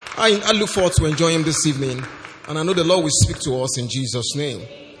I look forward to enjoying him this evening. And I know the Lord will speak to us in Jesus' name.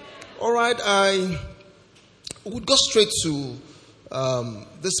 All right, I would go straight to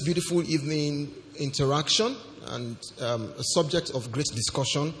this beautiful evening interaction and a subject of great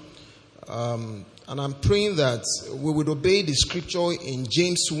discussion. And I'm praying that we would obey the scripture in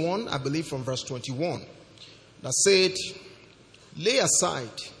James 1, I believe from verse 21, that said, lay aside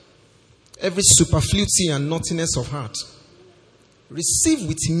every superfluity and naughtiness of heart. Receive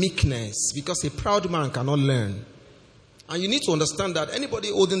with meekness, because a proud man cannot learn. And you need to understand that anybody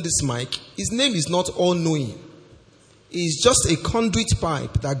holding this mic, his name is not all-knowing. It's just a conduit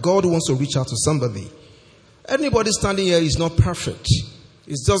pipe that God wants to reach out to somebody. Anybody standing here is not perfect.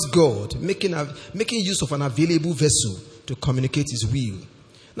 It's just God making use of an available vessel to communicate his will.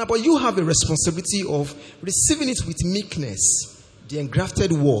 Now, but you have a responsibility of receiving it with meekness, the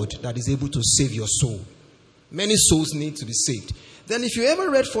engrafted word that is able to save your soul. Many souls need to be saved. Then if you ever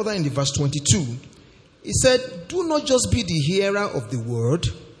read further in the verse 22, it said, do not just be the hearer of the word,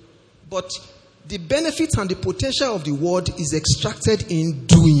 but the benefit and the potential of the word is extracted in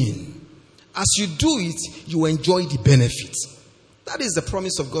doing. As you do it, you enjoy the benefit. That is the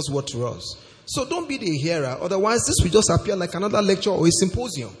promise of God's word to us. So don't be the hearer. Otherwise, this will just appear like another lecture or a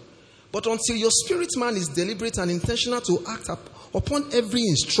symposium. But until your spirit man is deliberate and intentional to act upon every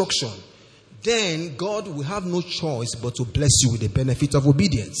instruction, then God will have no choice but to bless you with the benefit of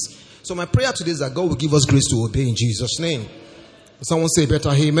obedience. So my prayer today is that God will give us grace to obey in Jesus' name. Someone say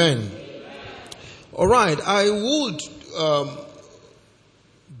better, amen. All right, I would,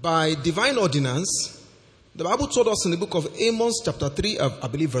 by divine ordinance, the Bible told us in the book of Amos chapter 3, I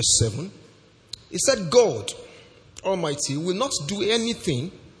believe verse 7, it said God Almighty will not do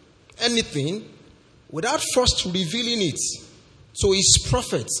anything without first revealing it to his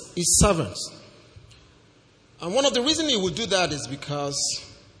prophets, his servants. And one of the reasons he will do that is because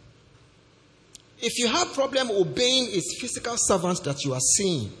if you have problem obeying his physical servants that you are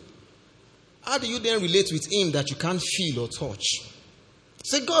seeing, how do you then relate with him that you can't feel or touch?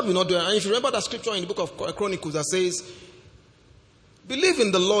 Say God will not do it. And if you remember that scripture in the book of Chronicles that says, believe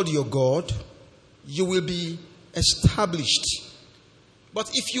in the Lord your God, you will be established. But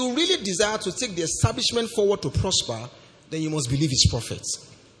if you really desire to take the establishment forward to prosper, then you must believe his prophets.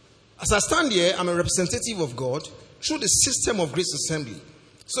 As I stand here, I'm a representative of God through the system of Grace Assembly.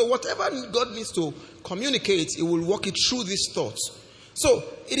 So whatever God needs to communicate, he will walk it through these thoughts. So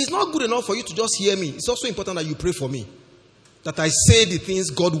it is not good enough for you to just hear me. It's also important that you pray for me, that I say the things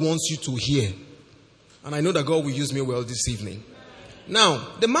God wants you to hear. And I know that God will use me well this evening.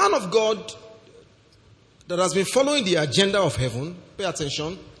 Now, the man of God that has been following the agenda of heaven, pay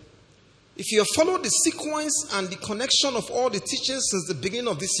attention. If you have followed the sequence and the connection of all the teachings since the beginning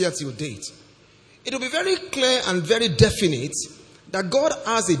of this year till date, it will be very clear and very definite that God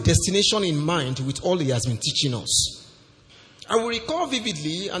has a destination in mind with all he has been teaching us. I will recall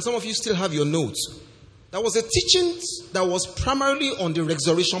vividly, and some of you still have your notes, there was a teaching that was primarily on the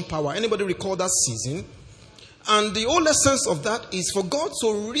resurrection power. Anybody recall that season? And the whole essence of that is for God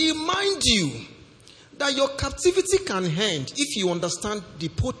to remind you that your captivity can end if you understand the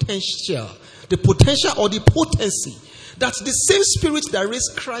potential or the potency that the same spirit that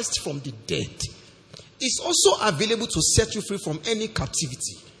raised Christ from the dead is also available to set you free from any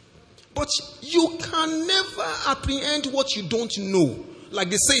captivity. But you can never apprehend what you don't know.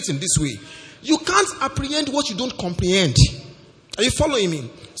 Like they say it in this way. You can't apprehend what you don't comprehend. Are you following me?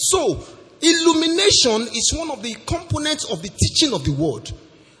 So, illumination is one of the components of the teaching of the word.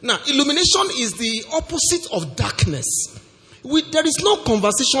 Now, illumination is the opposite of darkness. There is no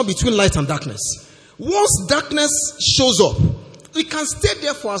conversation between light and darkness. Once darkness shows up, it can stay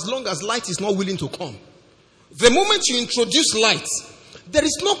there for as long as light is not willing to come. The moment you introduce light, there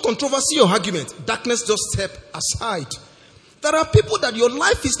is no controversy or argument. Darkness just step aside. There are people that your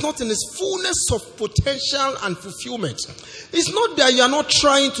life is not in its fullness of potential and fulfillment. It's not that you are not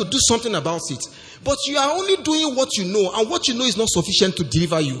trying to do something about it, but you are only doing what you know, and what you know is not sufficient to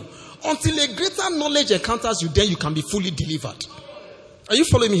deliver you. Until a greater knowledge encounters you, then you can be fully delivered. Are you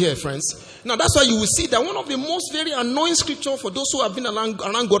following me here, friends? Now, that's why you will see that one of the most very annoying scripture for those who have been around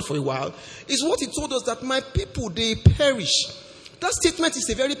God for a while is what he told us, that my people, they perish. That statement is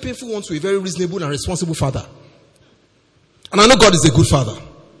a very painful one to a very reasonable and responsible father. And I know God is a good father.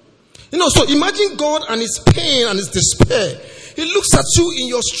 So imagine God and his pain and his despair. He looks at you in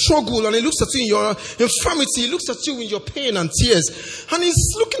your struggle, and he looks at you in your infirmity. He looks at you in your pain and tears. And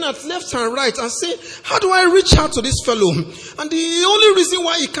he's looking at left and right and saying, how do I reach out to this fellow? And the only reason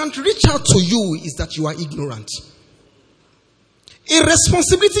why he can't reach out to you is that you are ignorant. A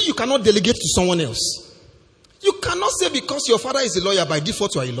responsibility you cannot delegate to someone else. You cannot say because your father is a lawyer, by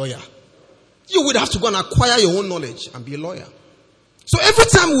default you are a lawyer. You would have to go and acquire your own knowledge and be a lawyer. So every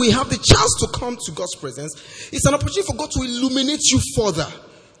time we have the chance to come to God's presence, it's an opportunity for God to illuminate you further.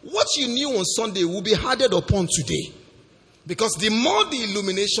 What you knew on Sunday will be added upon today. Because the more the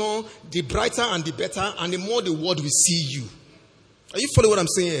illumination, the brighter and the better, and the more the world will see you. Are you following what I'm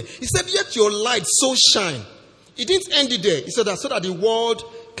saying here? He said, yet your light so shine. He didn't end it there. He said that so that the world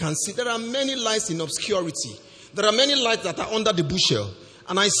can see. There are many lights in obscurity. There are many lights that are under the bushel.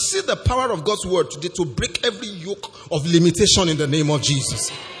 And I see the power of God's word today to break every yoke of limitation in the name of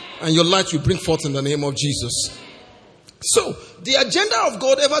Jesus. And your light will bring forth in the name of Jesus. So, the agenda of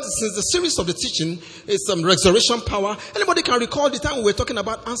God ever since the series of the teaching is some resurrection power. Anybody can recall the time we were talking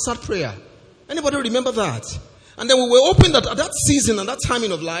about answered prayer? Anybody remember that? And then we were hoping that at that season and that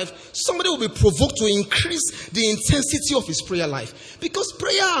timing of life, somebody will be provoked to increase the intensity of his prayer life. Because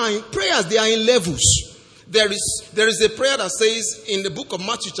prayers, they are in levels. There is a prayer that says in the book of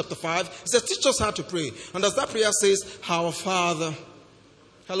Matthew chapter 5, it says, teach us how to pray. And as that prayer says, our Father,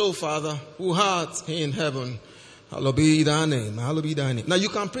 hello Father, who art in heaven, hallowed be thy name, hallowed be thy name. Now you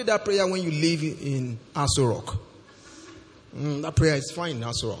can pray that prayer when you live in Aso Rock. That prayer is fine in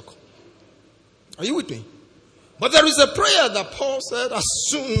Aso Rock. Are you with me? But there is a prayer that Paul said, as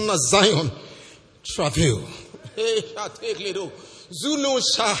soon as Zion travail.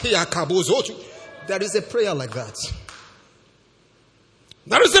 There is a prayer like that.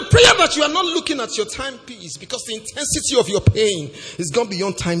 There is a prayer that you are not looking at your timepiece because the intensity of your pain is gone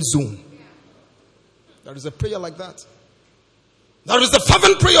beyond time zone. There is a prayer like that. There is the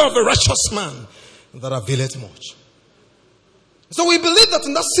fervent prayer of a righteous man that availeth much. So we believe that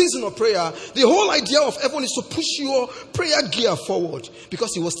in that season of prayer, the whole idea of heaven is to push your prayer gear forward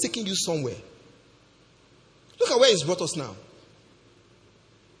because he was taking you somewhere. Look at where he's brought us now.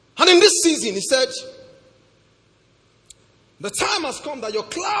 And in this season, he said, the time has come that your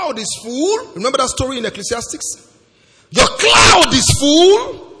cloud is full. Remember that story in Ecclesiastes? Your cloud is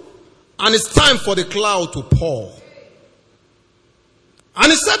full, and it's time for the cloud to pour. And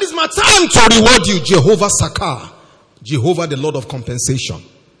he said, it's my time to reward you, Jehovah Sakar, Jehovah the Lord of compensation.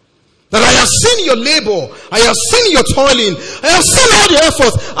 That I have seen your labor, I have seen your toiling, I have seen all your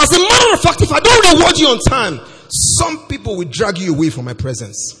efforts. As a matter of fact, if I don't reward you on time, some people will drag you away from my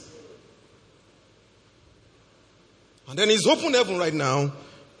presence. And then he's opened heaven right now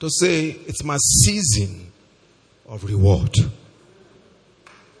to say, it's my season of reward.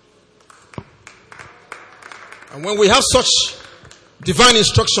 And when we have such divine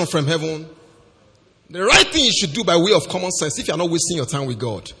instruction from heaven, the right thing you should do by way of common sense, if you are not wasting your time with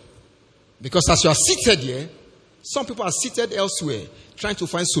God. Because as you are seated here, some people are seated elsewhere, trying to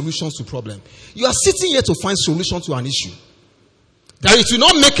find solutions to problems. You are sitting here to find solutions to an issue. That it will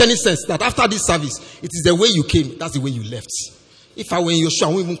not make any sense that after this service, it is the way you came, that's the way you left. If I were in your shoe, I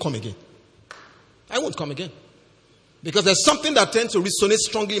won't even come again. I won't come again. Because there's something that tends to resonate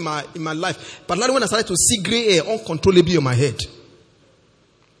strongly in my life. But now when I started to see gray hair uncontrollably on my head,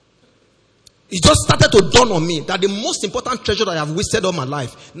 it just started to dawn on me that the most important treasure that I have wasted all my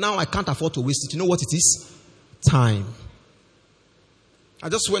life, now I can't afford to waste it. You know what it is? Time. I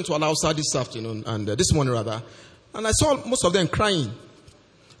just went to Alausa this afternoon, and this morning rather, and I saw most of them crying.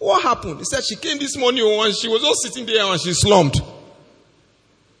 What happened? He said she came this morning and she was just sitting there and she slumped.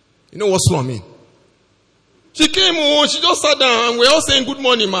 You know what slump mean? She came home, she just sat down and we're all saying good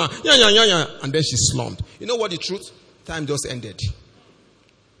morning, ma. Yeah. And then she slumped. You know what the truth? Time just ended.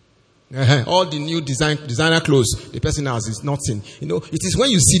 All the new designer clothes, the person has is nothing. You know, it is when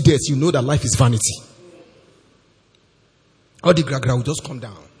you see death, you know that life is vanity. All the gra will just come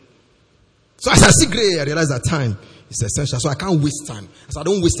down. So as I see gray, I realize that time is essential. So I can't waste time. As I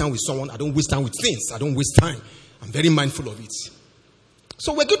don't waste time with someone, I don't waste time with things. I don't waste time. I'm very mindful of it.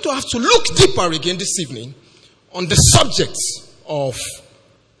 So we're going to have to look deeper again this evening on the subject of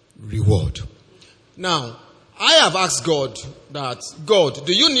reward. Now, I have asked God that, God,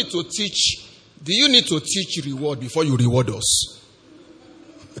 do you need to teach reward before you reward us?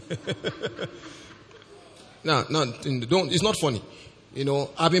 No, don't. It's not funny. You know,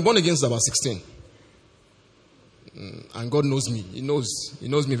 I've been born again since about 16. And God knows me. He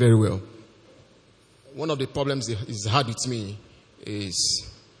knows me very well. One of the problems he's had with me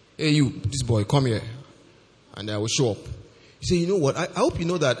is, hey you, this boy, come here. And I will show up. He said, you know what, I hope you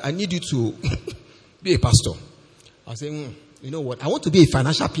know that I need you to be a pastor. I say, you know what, I want to be a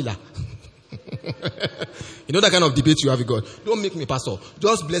financial pillar. You know that kind of debate you have with God. Don't make me pastor.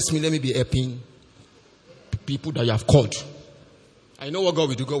 Just bless me, let me be helping people that you have called. I know what God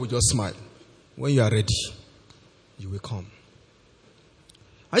will do. God will just smile. When you are ready, you will come.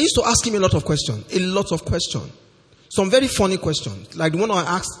 I used to ask him a lot of questions. Some very funny questions. Like the one I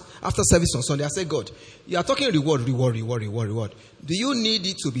asked after service on Sunday. I said, God, you are talking reward. Do you need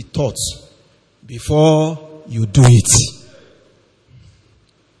it to be taught before you do it?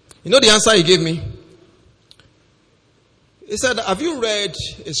 You know the answer he gave me? He said, have you read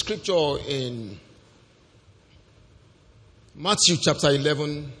a scripture in Matthew chapter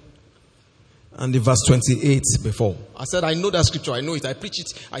 11 and the verse 28 before? I said, I know that scripture. I know it. I preach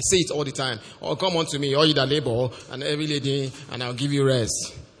it. I say it all the time. Oh, come unto me, all you that labor and every lady, and I'll give you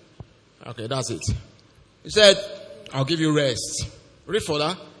rest. Okay, that's it. He said, I'll give you rest. Read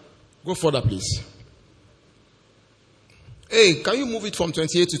further. Go further, please. Hey, can you move it from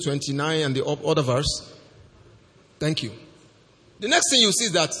 28 to 29 and the other verse? Thank you. The next thing you see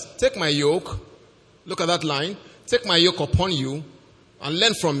is that, take my yoke. Look at that line. Take my yoke upon you and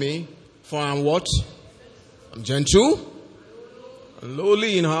learn from me. For I am what? I'm gentle and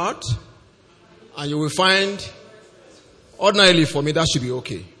lowly in heart. And you will find, ordinarily for me, that should be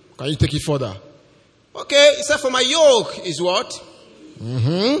okay. Can you take it further? Okay, he said, for my yoke is what?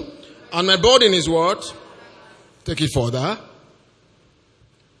 And my burden is what? Take it further.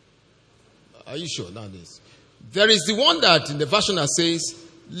 Are you sure that is? There is the one that in the version that says,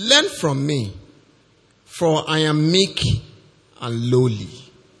 learn from me, for I am meek and lowly.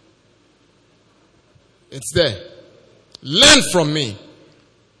 It's there. Learn from me.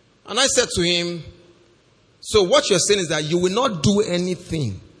 And I said to him, so what you're saying is that you will not do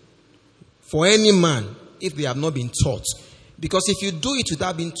anything for any man if they have not been taught. Because if you do it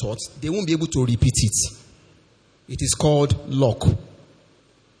without being taught, they won't be able to repeat it. It is called luck.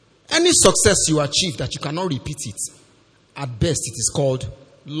 Any success you achieve that you cannot repeat it, at best it is called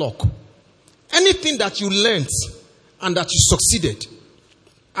luck. Anything that you learned and that you succeeded,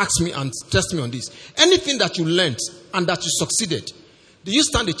 ask me and test me on this. Anything that you learned and that you succeeded, do you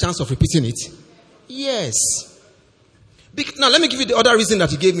stand a chance of repeating it? Yes. Now let me give you the other reason that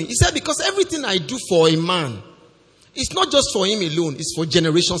he gave me. He said, because everything I do for a man, it's not just for him alone, it's for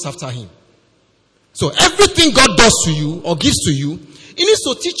generations after him. So everything God does to you or gives to you, he needs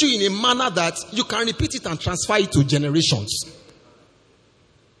to teach you in a manner that you can repeat it and transfer it to generations.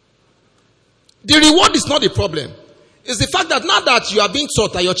 The reward is not the problem. It's the fact that now that you are being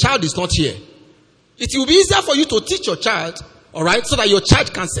taught that your child is not here, it will be easier for you to teach your child, all right, so that your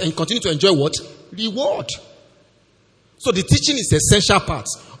child can continue to enjoy what? Reward. So the teaching is an essential part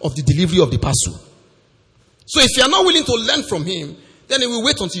of the delivery of the parcel. So if you are not willing to learn from him, then he will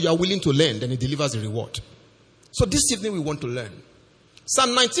wait until you are willing to learn, then he delivers the reward. So this evening we want to learn.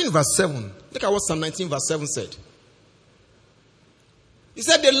 Psalm 19 verse 7. Look at what Psalm 19 verse 7 said. He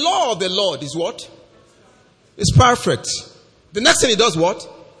said the law of the Lord is what? It's perfect. The next thing he does what?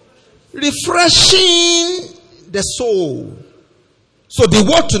 Refreshing the soul. So the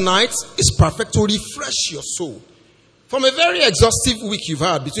word tonight is perfect to refresh your soul. From a very exhaustive week you've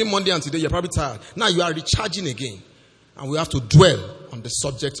had, between Monday and today, you're probably tired. Now you are recharging again. And we have to dwell on the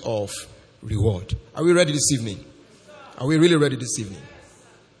subject of reward. Are we ready this evening? Are we really ready this evening?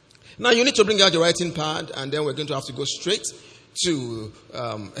 Now you need to bring out your writing pad, and then we're going to have to go straight to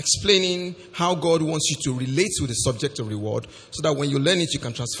explaining how God wants you to relate with the subject of reward, so that when you learn it, you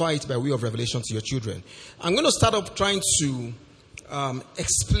can transfer it by way of revelation to your children. I'm going to start up trying to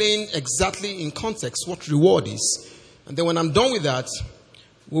explain exactly in context what reward is. And then when I'm done with that,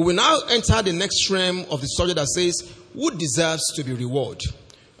 we will now enter the next realm of the subject that says, who deserves to be rewarded?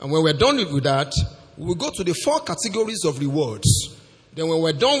 And when we're done with that, we will go to the 4 categories of rewards. Then when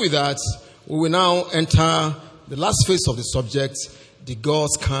we're done with that, we will now enter the last phase of the subject, the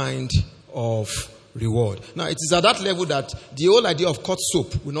God's kind of reward. Now, it is at that level that the whole idea of cut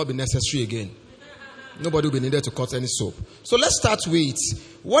soap will not be necessary again. Nobody will be needed to cut any soap. So let's start with,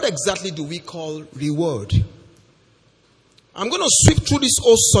 what exactly do we call reward? I'm going to sweep through this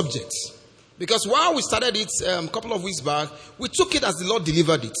whole subject. Because while we started it a couple of weeks back, we took it as the Lord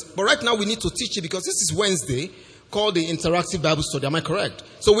delivered it. But right now we need to teach it, because this is Wednesday, called the Interactive Bible Study. Am I correct?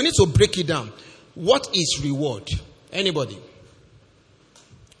 So we need to break it down. What is reward? Anybody?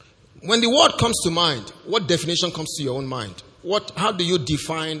 When the word comes to mind, what definition comes to your own mind? How do you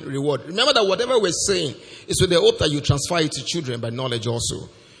define reward? Remember that whatever we're saying is with the hope that you transfer it to children by knowledge also.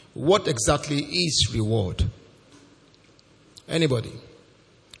 What exactly is reward? Anybody?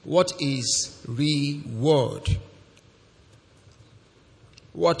 What is reward?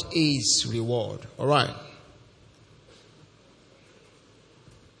 What is reward? All right.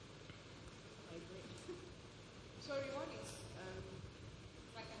 So reward is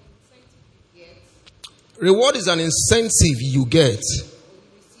like an incentive you get. Reward is an incentive you get. Or you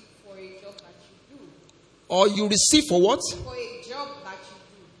receive for a job that you do. Or you receive for what? For a job that you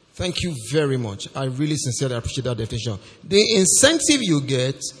do. Thank you very much. I really sincerely appreciate that definition. The incentive you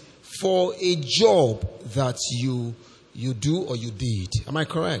get for a job that you do or you did. Am I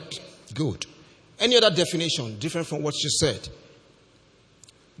correct? Good. Any other definition different from what you said?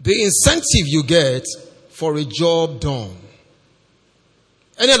 The incentive you get for a job done.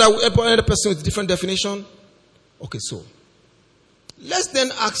 Any other person with a different definition? Okay, so let's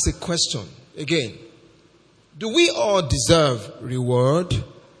then ask a question again. Do we all deserve reward?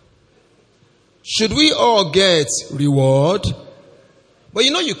 Should we all get reward? But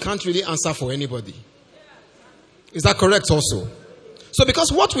you can't really answer for anybody. Is that correct also? So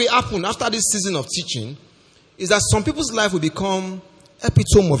because what will happen after this season of teaching is that some people's life will become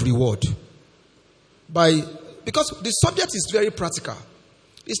epitome of reward. Because the subject is very practical.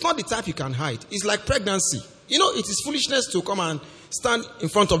 It's not the type you can hide. It's like pregnancy. It is foolishness to come and stand in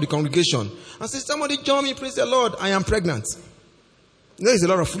front of the congregation and say, somebody join me, praise the Lord, I am pregnant. There's a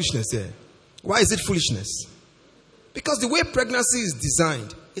lot of foolishness here. Why is it foolishness? Because the way pregnancy is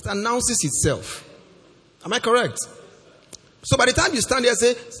designed, it announces itself. Am I correct? So by the time you stand there and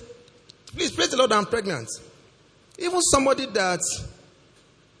say, please praise the Lord, I'm pregnant. Even somebody that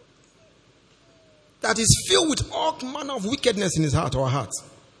is filled with all manner of wickedness in his heart or heart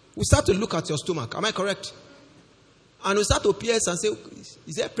will start to look at your stomach. Am I correct? And will start to pierce and say,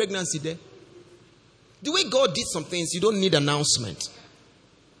 is there pregnancy there? The way God did some things, you don't need announcement.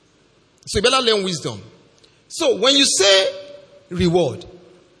 So you better learn wisdom. So when you say reward,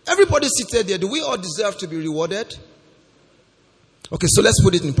 everybody seated there, do we all deserve to be rewarded? Okay, so let's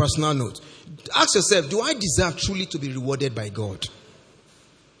put it in personal note. Ask yourself, do I deserve truly to be rewarded by God?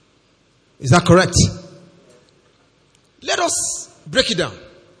 Is that correct? Let us break it down.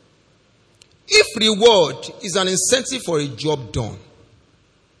 If reward is an incentive for a job done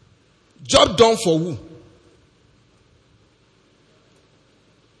for who?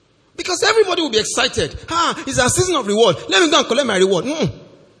 Because everybody will be excited. It's a season of reward. Let me go and collect my reward.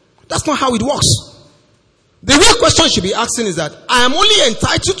 That's not how it works. The real question you should be asking is that I am only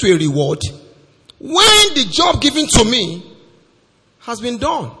entitled to a reward when the job given to me has been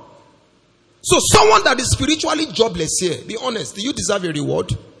done. So someone that is spiritually jobless here, be honest, do you deserve a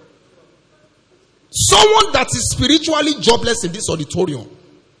reward? Someone that is spiritually jobless in this auditorium.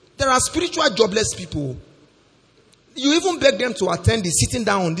 There are spiritual jobless people. You even beg them to attend the sitting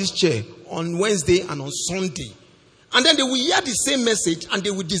down on this chair on Wednesday and on Sunday. And then they will hear the same message and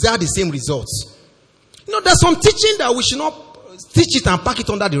they will desire the same results. There's some teaching that we should not teach it and pack it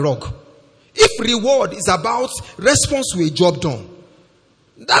under the rug. If reward is about response to a job done,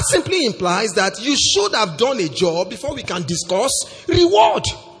 that simply implies that you should have done a job before we can discuss reward.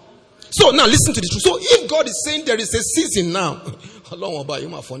 So now listen to the truth. So if God is saying there is a season now, if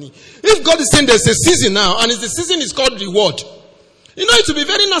God is saying there's a season now, and the season is called reward, it will be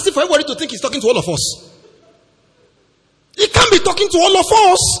very nasty for everybody to think he's talking to all of us. He can't be talking to all of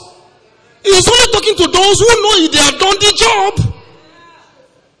us. He's only talking to those who know they have done the job.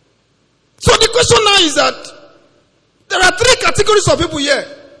 So the question now is that there are three categories of people here.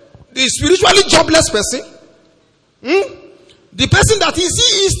 The spiritually jobless person. The person that is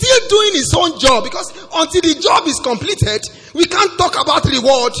still doing his own job, because until the job is completed, we can't talk about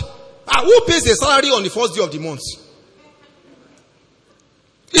reward. Who pays the salary on the first day of the month?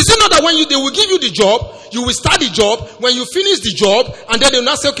 Is it not that when they will give you the job, you will start the job, when you finish the job, and then they will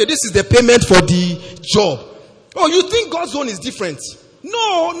not say, okay, this is the payment for the job. Oh, you think God's own is different?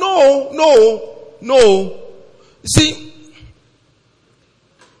 No. See,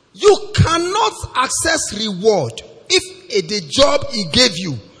 you cannot access reward if the job he gave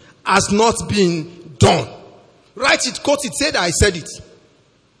you has not been done. Write it, quote it, say that I said it.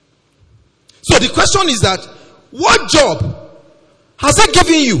 So the question is that, what job has he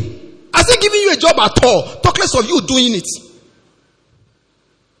given you? Has he given you a job at all? Talk less of you doing it.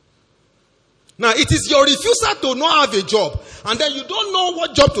 Now, it is your refusal to not have a job, and then you don't know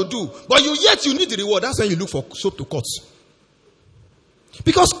what job to do, but yet you need the reward. That's when you look for soap to cut.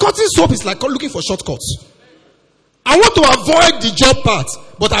 Because cutting soap is like looking for shortcuts. I want to avoid the job part,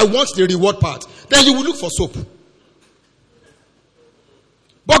 but I want the reward part. Then you will look for soap.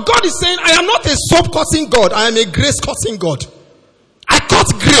 But God is saying, I am not a soap cutting God. I am a grace cutting God. I cut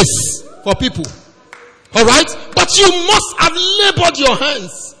grace for people. Alright? But you must have labored your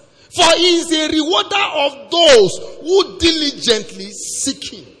hands. For he is a rewarder of those who diligently seek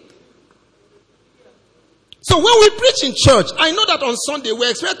him. So when we preach in church, I know that on Sunday we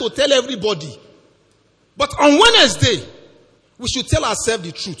expect to tell everybody. But on Wednesday, we should tell ourselves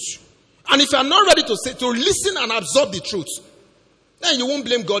the truth. And if you are not ready to listen and absorb the truth, then you won't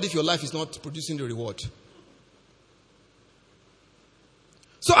blame God if your life is not producing the reward.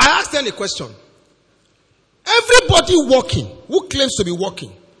 So I asked them a question. Everybody working, who claims to be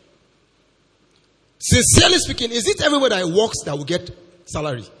working, sincerely speaking, is it everywhere that works that will get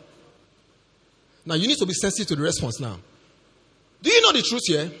salary? Now you need to be sensitive to the response now. Do you know the truth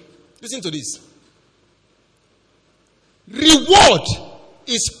here? Listen to this. Reward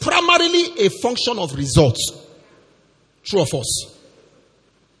is primarily a function of results. True or false?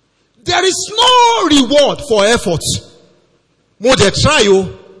 There is no reward for effort. More they try,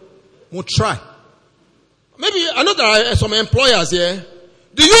 more try. Maybe I know there are some employers here.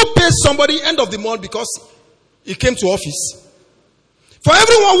 Do you pay somebody end of the month because he came to office? For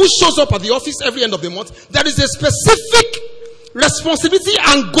everyone who shows up at the office every end of the month, there is a specific responsibility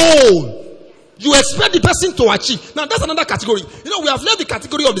and goal you expect the person to achieve. Now that's another category. You know, we have left the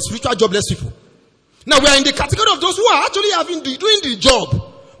category of the spiritual jobless people. Now we are in the category of those who are actually doing the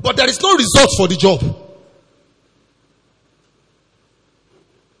job, but there is no result for the job.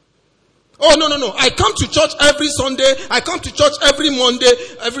 Oh, no. I come to church every Sunday. I come to church every Monday,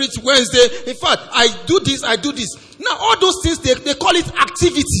 every Wednesday. In fact, I do this. Now, all those things, they call it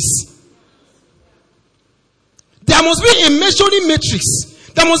activities. There must be a measuring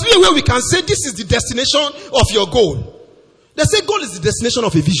matrix. There must be a way we can say this is the destination of your goal. They say goal is the destination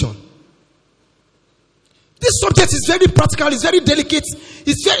of a vision. This subject is very practical. It's very delicate.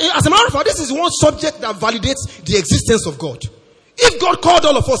 As a matter of fact, this is one subject that validates the existence of God. If God called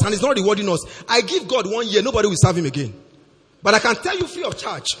all of us and is not rewarding us, I give God 1 year, nobody will serve him again. But I can tell you free of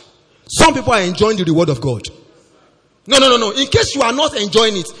charge, some people are enjoying the reward of God. No. In case you are not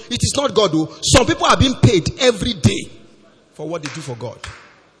enjoying it, it is not God though. Some people are being paid every day for what they do for God.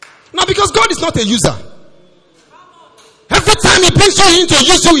 Now because God is not a user. Every time he brings you in to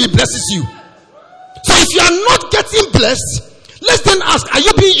use you, he blesses you. So if you are not getting blessed, let's then ask, are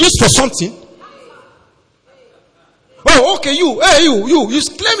you being used for something? Oh, okay, you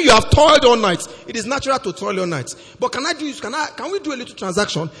claim you have toiled all night. It is natural to toil all night. But can we do a little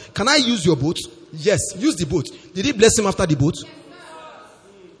transaction? Can I use your boat? Yes, use the boat. Did he bless him after the boat?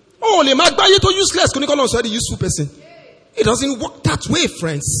 Oh, le magbaye to useless. Can you call on the useful person? It doesn't work that way,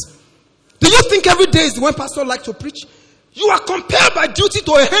 friends. Do you think every day is when pastor like to preach? You are compelled by duty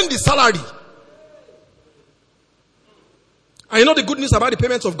to earn the salary. And you know the good news about the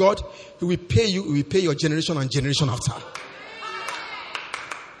payments of God? He will pay you, he will pay your generation and generation after.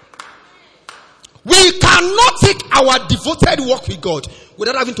 We cannot take our devoted work with God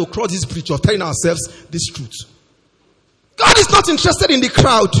without having to cross this bridge of telling ourselves this truth. God is not interested in the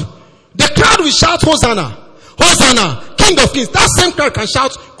crowd. The crowd will shout, Hosanna, Hosanna, King of Kings. That same crowd can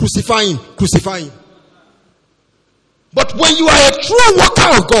shout, crucify him, crucify him. But when you are a true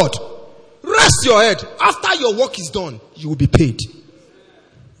worker of God, rest your head. After your work is done, you will be paid.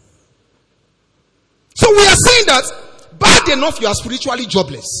 So we are saying that bad enough you are spiritually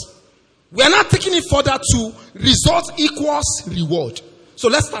jobless. We are not taking it further to result equals reward. So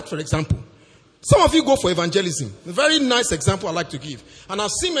let's start, for example. Some of you go for evangelism. A very nice example I like to give. And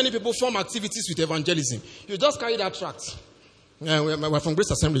I've seen many people form activities with evangelism. You just carry that tract. We're from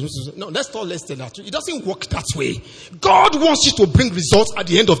Grace Assembly. No, let's tell that. It doesn't work that way. God wants you to bring results at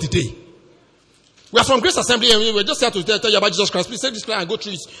the end of the day. We are from Grace Assembly and we're just here to tell you about Jesus Christ. Please say this prayer and go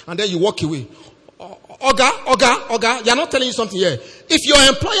through it and then you walk away. Oga, you're not telling you something here. If your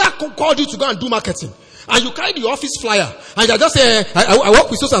employer called you to go and do marketing and you carry the office flyer and you just say, I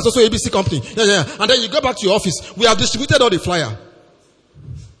work with so and so ABC company. And then you go back to your office. We have distributed all the flyer.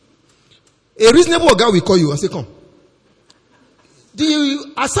 A reasonable guy will call you and say, come.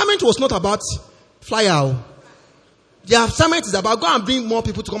 The assignment was not about flyer. The assignment is about go and bring more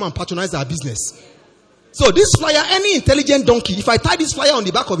people to come and patronize our business. So this flyer, any intelligent donkey, if I tie this flyer on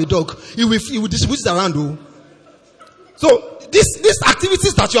the back of a dog, he will distribute it around. Oh. So these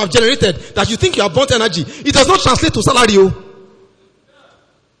activities that you have generated, that you think you have burnt energy, it does not translate to salary. Oh.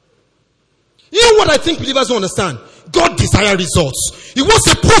 You know what I think believers don't understand? God desires results. He wants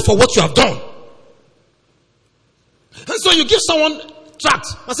a proof for what you have done. And so you give someone tract.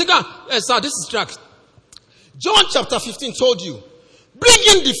 I say, God, sir, this is tract. John chapter 15 told you, bring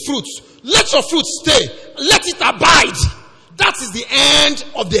in the fruits. Let your fruit stay. Let it abide. That is the end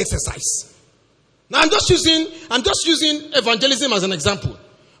of the exercise. Now I'm just using evangelism as an example.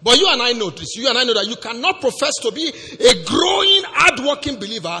 But you and I know this. You and I know that you cannot profess to be a growing, hard-working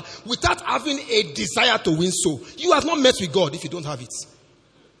believer without having a desire to win soul. You have not met with God if you don't have it.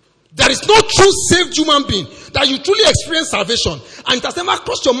 There is no true saved human being that you truly experience salvation and it has never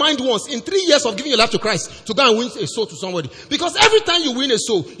crossed your mind once in 3 years of giving your life to Christ to go and win a soul to somebody. Because every time you win a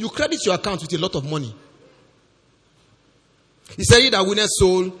soul, you credit your account with a lot of money. He said, he that winneth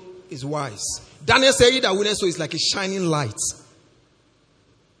soul is wise. Daniel said, he that winneth soul is like a shining light.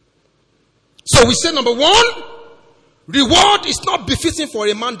 So we say number one, reward is not befitting for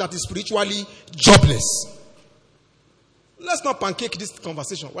a man that is spiritually jobless. Let's not pancake this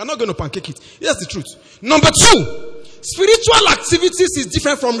conversation. We're not going to pancake it. Here's the truth. Number two, spiritual activities is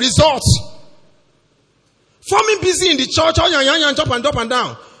different from results. Forming busy in the church, jump and up and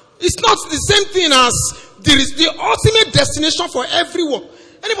down. It's not the same thing as the ultimate destination for everyone.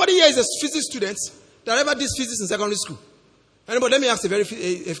 Anybody here is a physics student that ever did physics in secondary school? Anybody? Let me ask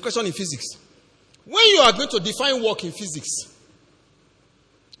a question in physics. When you are going to define work in physics,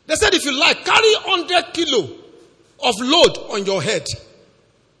 they said if you like, carry 100 kilo of load on your head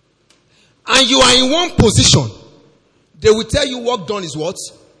and you are in one position, they will tell you work done is what?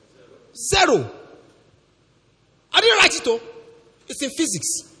 0. I didn't write it though. It's in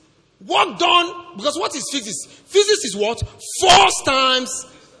physics. Work done, because what is physics? Physics is what? Force times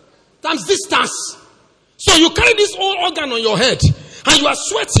distance. So you carry this whole organ on your head and you are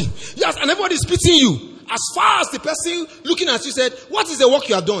sweating. Yes, and everybody is pitying you. As far as the person looking at you said, what is the work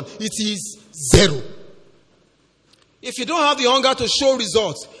you have done? It is 0. If you don't have the hunger to show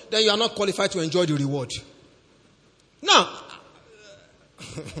results, then you are not qualified to enjoy the reward. Now,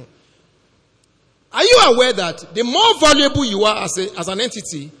 are you aware that the more valuable you are as an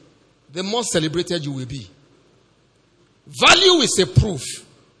entity, the more celebrated you will be? Value is a proof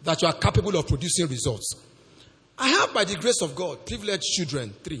that you are capable of producing results. I have, by the grace of God, privileged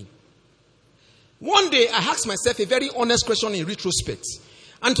children, 3. One day, I asked myself a very honest question in retrospect.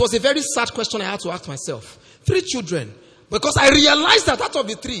 And it was a very sad question I had to ask myself. 3 children. Because I realized that out of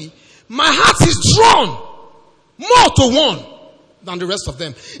the 3, my heart is drawn more to one than the rest of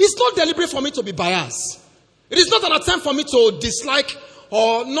them. It's not deliberate for me to be biased. It is not an attempt for me to dislike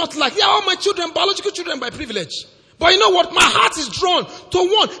or not like. They are all my children, biological children by privilege. But you know what? My heart is drawn to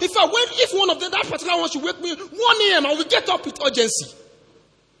one. If one of them, that particular one should wake me 1 a.m., I will get up with urgency.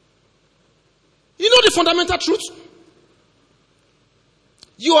 You know the fundamental truth?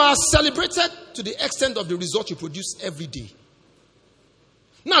 You are celebrated to the extent of the result you produce every day.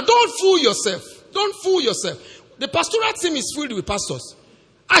 Now, don't fool yourself. Don't fool yourself. The pastoral team is filled with pastors.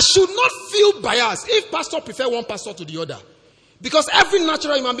 I should not feel biased if pastor prefer one pastor to the other. Because every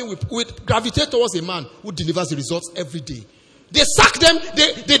natural human being will gravitate towards a man who delivers the results every day. They sack them,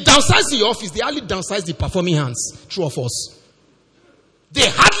 they downsize the office, they hardly downsize the performing hands. True of us. They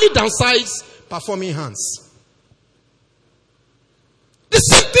hardly downsize performing hands. The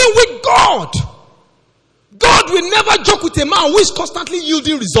same thing with God. God will never joke with a man who is constantly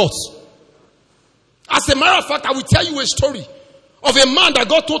yielding results. As a matter of fact, I will tell you a story of a man that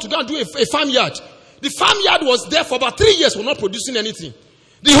God told to go and do a farmyard. The farmyard was there for about 3 years, was not producing anything.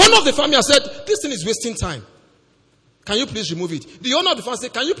 The owner of the farmyard said, this thing is wasting time. Can you please remove it? The owner of the farm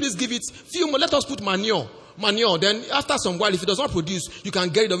said, can you please give it few more, let us put manure. Then after some while, if it does not produce, you can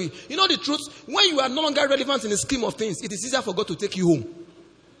get rid of it. You know the truth? When you are no longer relevant in the scheme of things, it is easier for God to take you home.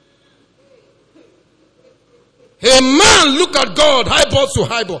 A man look at God, highball to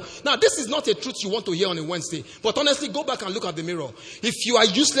highball. Now, this is not a truth you want to hear on a Wednesday. But honestly, go back and look at the mirror. If you are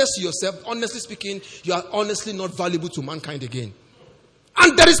useless to yourself, honestly speaking, you are honestly not valuable to mankind again.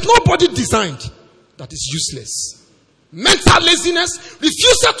 And there is nobody designed that is useless. Mental laziness,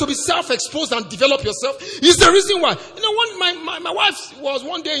 refusal to be self-exposed and develop yourself is the reason why. You know, my wife was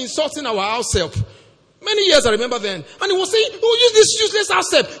one day insulting our house help. Many years I remember then. And he was saying, oh, use this useless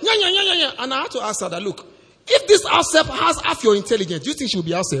house help. And I had to ask her that, look, if this house help has half your intelligence, do you think she will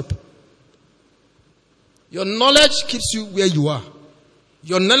be house help? Your knowledge keeps you where you are.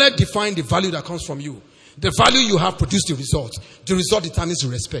 Your knowledge defines the value that comes from you. The value you have produced the result. The result determines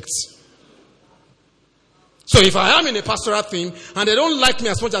your respect. So if I am in a pastoral thing and they don't like me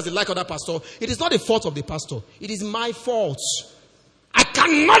as much as they like other pastor, it is not the fault of the pastor. It is my fault. I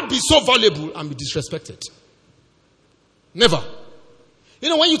cannot be so valuable and be disrespected. Never. You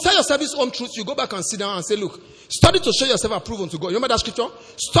know, when you tell yourself this own truth, you go back and sit down and say, look, study to show yourself approved unto God. You remember that scripture?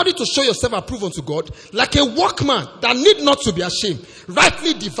 Study to show yourself approved unto God, like a workman that need not to be ashamed,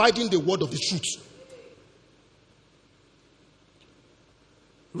 rightly dividing the word of the truth.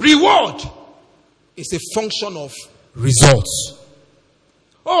 Reward is a function of results.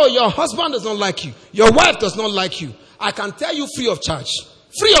 Oh, your husband does not like you. Your wife does not like you. I can tell you free of charge.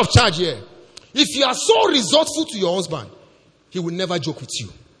 Free of charge here. If you are so resourceful to your husband, he will never joke with you.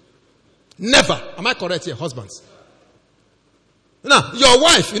 Never. Am I correct here, husbands? Now, your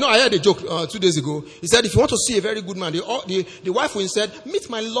wife, you know, I heard a joke 2 days ago. He said, if you want to see a very good man, the wife will said, meet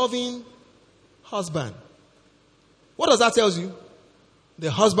my loving husband. What does that tell you?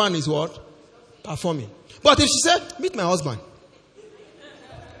 The husband is what? Performing. But if she said, meet my husband.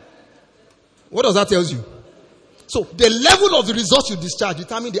 What does that tell you? So the level of the results you discharge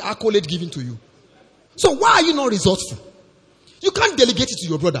determine the accolade given to you. So why are you not resourceful? You can't delegate it to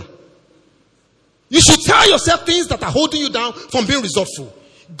your brother. You should tell yourself things that are holding you down from being resourceful.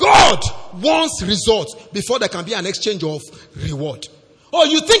 God wants results before there can be an exchange of reward. Oh,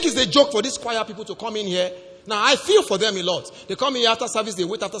 you think it's a joke for these choir people to come in here? Now, I feel for them a lot. They come in here after service, they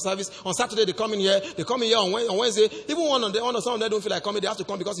wait after service. On Saturday, they come in here. They come in here on Wednesday. Even one on some of them don't feel like coming. They have to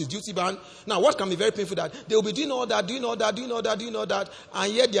come because it's duty bound. Now, what can be very painful that they will be doing all that,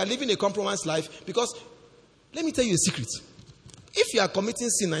 and yet they are living a compromised life. Because, let me tell you a secret. If you are committing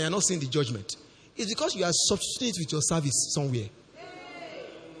sin and you are not seeing the judgment, it's because you are substituting it with your service somewhere.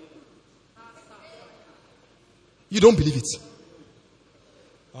 You don't believe it.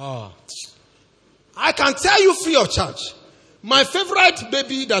 I can tell you free of charge. My favorite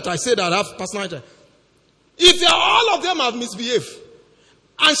baby that I say that I have personality. If all of them have misbehaved,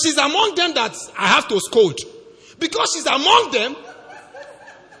 and she's among them that I have to scold, because she's among them,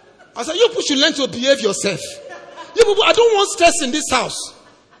 I said, you people should learn to behave yourself. You people, I don't want stress in this house.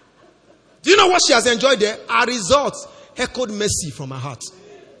 Do you know what she has enjoyed there? A result echoed mercy from her heart.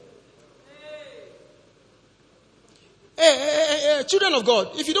 Hey, children of God,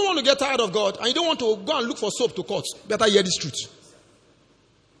 if you don't want to get tired of God and you don't want to go and look for soap to cut, better hear this truth.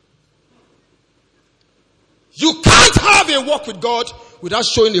 You can't have a walk with God without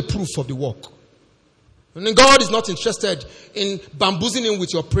showing a proof of the walk. And then God is not interested in bamboozling him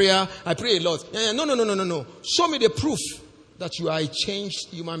with your prayer. I pray a lot. No. Show me the proof that you are a changed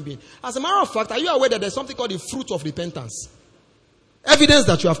human being. As a matter of fact, are you aware that there's something called the fruit of repentance? Evidence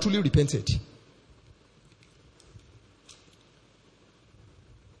that you have truly repented.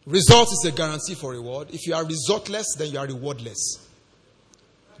 Result is a guarantee for reward. If you are resultless, then you are rewardless.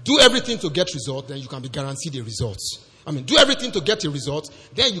 Do everything to get result, then you can be guaranteed a result. Do everything to get a result,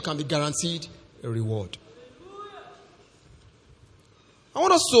 then you can be guaranteed a reward. I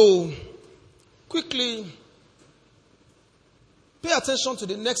want us to quickly pay attention to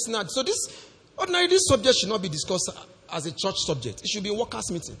the next night. So this subject should not be discussed as a church subject. It should be a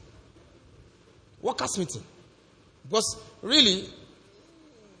workers' meeting. Workers' meeting. Because really,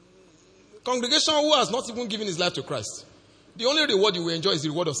 congregation who has not even given his life to Christ, the only reward you will enjoy is the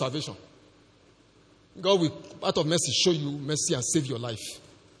reward of salvation. God will, out of mercy, show you mercy and save your life.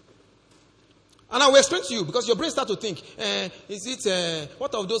 And I will explain to you, because your brain starts to think,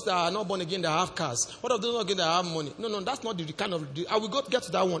 what of those that are not born again that have cars? What of those not again that have money? No, that's not the kind of, I will get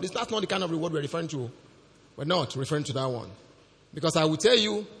to that one. That's not the kind of reward we're referring to. We're not referring to that one. Because I will tell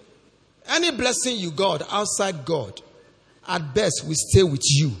you, any blessing you got outside God, at best, will stay with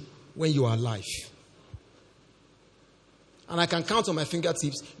you when you are alive. And I can count on my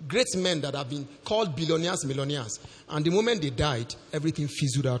fingertips great men that have been called billionaires, millionaires. And the moment they died, everything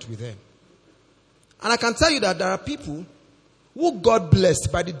fizzled out with them. And I can tell you that there are people who God blessed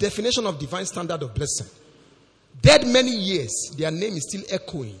by the definition of divine standard of blessing. Dead many years, their name is still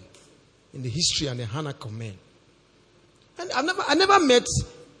echoing in the history and the Hanak of men. And I never met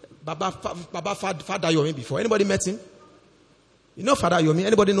Baba Father Yomi before. Anybody met him? You know Father Yomi?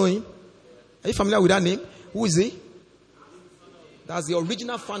 Anybody know him? Are you familiar with that name? Who is he? That's the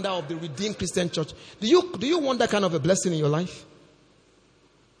original founder of the Redeemed Christian Church. Do you want that kind of a blessing in your life?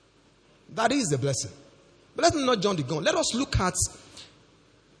 That is the blessing. But let's not jump the gun. Let us look at.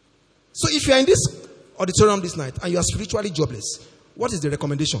 So if you are in this auditorium this night and you are spiritually jobless, what is the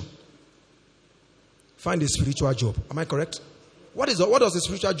recommendation? Find a spiritual job. Am I correct? What does a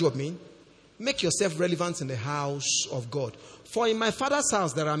spiritual job mean? Make yourself relevant in the house of God. For in my Father's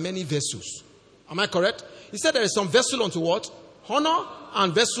house there are many vessels. Am I correct? He said there is some vessel unto what? Honor,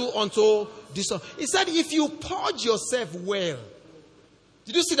 and vessel unto dishonor. He said if you purge yourself well.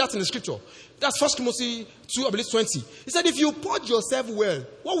 Did you see that in the scripture? That's 1 Timothy 2, I believe 20. He said if you purge yourself well,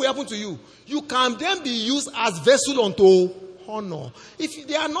 what will happen to you? You can then be used as vessel unto honor. If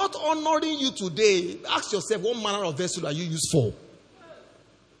they are not honoring you today, ask yourself what manner of vessel are you used for?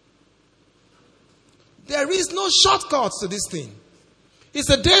 There is no shortcut to this thing. It's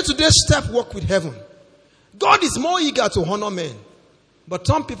a day-to-day step walk with heaven. God is more eager to honor men. But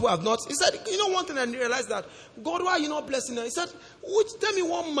some people have not. He said, one thing I realized that, God, why are you not blessing them? He said, tell me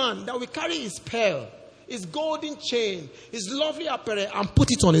one man that will carry his pearl, his golden chain, his lovely apparel, and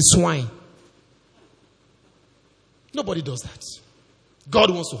put it on a swine. Nobody does that. God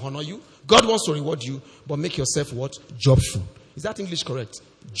wants to honor you. God wants to reward you. But make yourself what? Jobful. Is that English correct?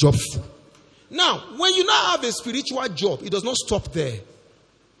 Jobful. Now, when you now have a spiritual job, it does not stop there.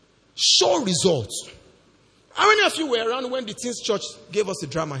 Show results. How many of you were around when the Teens Church gave us the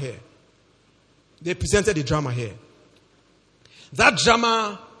drama here? They presented the drama here. That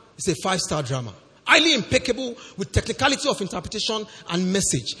drama is a 5-star drama. highly impeccable with technicality of interpretation and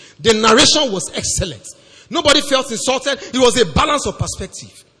message. The narration was excellent. Nobody felt insulted. It was a balance of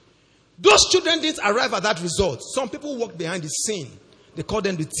perspective. Those children didn't arrive at that result. Some people walked behind the scene. They call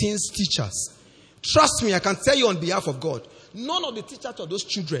them the teens teachers. Trust me, I can tell you on behalf of God, none of the teachers of those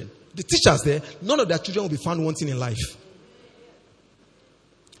children, the teachers there, none of their children will be found wanting in life.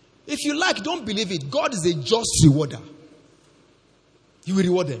 If you like, don't believe it. God is a just rewarder. He will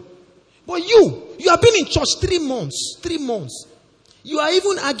reward them. But you have been in church 3 months. 3 months. You are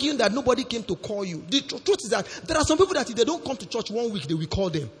even arguing that nobody came to call you. The truth is that there are some people that if they don't come to church 1 week, they will call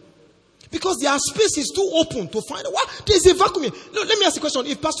them. Because their space is too open to find out. What? There's a vacuum here. No, let me ask you a question.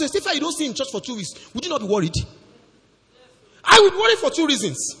 If Pastor Stephen, you don't see in church for 2 weeks, would you not be worried? I would worry for 2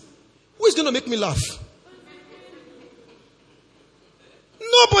 reasons. Who is going to make me laugh?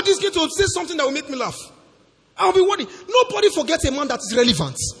 Nobody's going to say something that will make me laugh. I'll be worried. Nobody forgets a man that is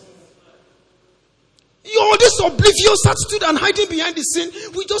relevant. You're this oblivious attitude and hiding behind the scene,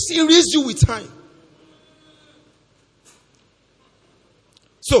 we just erase you with time.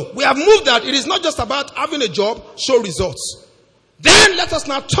 So, we have moved that it is not just about having a job, show results. Then let us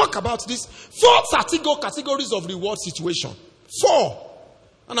now talk about these 4 categories of reward situation. 4.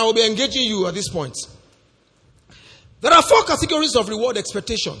 And I will be engaging you at this point. There are 4 categories of reward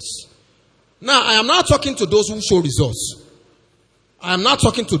expectations. Now, I am not talking to those who show results. I am not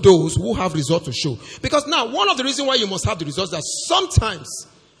talking to those who have results to show. Because now, one of the reasons why you must have the results is that sometimes,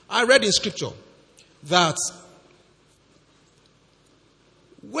 I read in scripture, that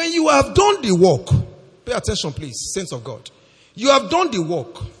when you have done the work, pay attention please, saints of God. You have done the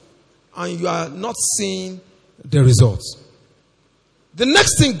work and you are not seeing the results. The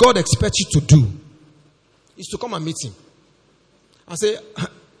next thing God expects you to do is to come and meet him and say,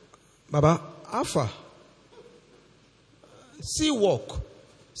 Baba, Alpha, see work,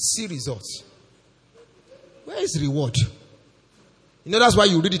 see results. Where is reward? You know that's why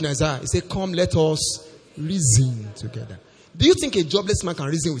you read it in Isaiah. He said, come, let us reason together. Do you think a jobless man can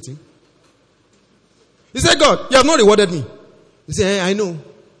reason with him? He said, God, you have not rewarded me. He said, hey, I know.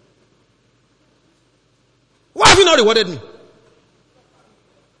 Why have you not rewarded me?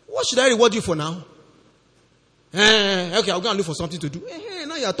 What should I reward you for now? Okay, I'll go and look for something to do.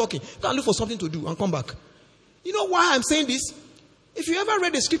 Now you are talking. Go and look for something to do and come back. You know why I'm saying this? If you ever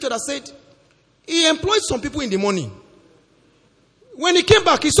read a scripture that said, he employed some people in the morning. When he came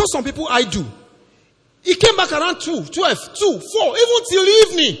back, he saw some people idle. He came back around 2, 12, 2, 4, even till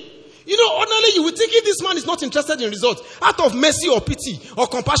evening. You know, ordinarily you would think if this man is not interested in results, out of mercy or pity or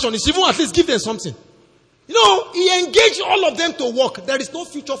compassion, he should even at least give them something. You know, he engaged all of them to work. There is no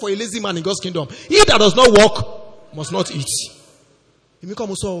future for a lazy man in God's kingdom. He that does not work must not eat.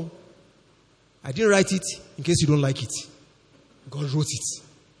 I didn't write it in case you don't like it. God wrote it.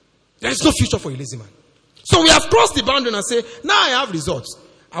 There is no future for a lazy man. So we have crossed the boundary and say, now I have results.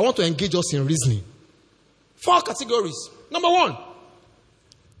 I want to engage us in reasoning. 4 categories. Number 1.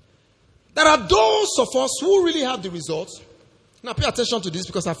 There are those of us who really have the results. Now pay attention to this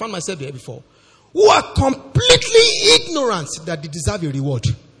because I found myself there before. Who are completely ignorant that they deserve a reward.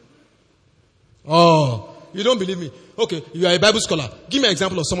 Oh, you don't believe me? Okay, you are a Bible scholar. Give me an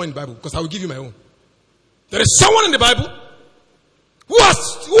example of someone in the Bible because I will give you my own. There is someone in the Bible who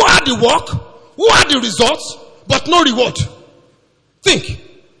had the work, who had the results, but no reward. Think.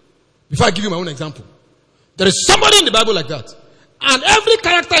 Before I give you my own example. There is somebody in the Bible like that. And every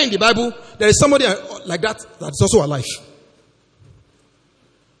character in the Bible, there is somebody like that that is also alive.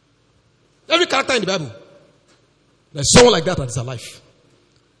 Every character in the Bible, there is someone like that that is alive.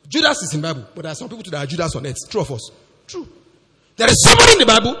 Judas is in the Bible, but there are some people that are Judas on earth. True of us. True. There is somebody in the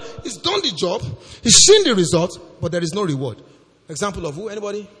Bible, he's done the job, he's seen the result, but there is no reward. Example of who?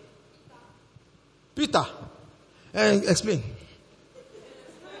 Anybody? Peter. Explain.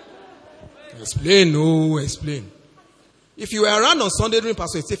 Explain, no, explain. If you were around on Sunday during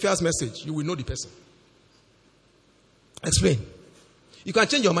Pastor Estefia's message, you will know the person. Explain. You can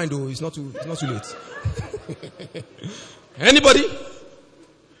change your mind though, it's not too late. Anybody?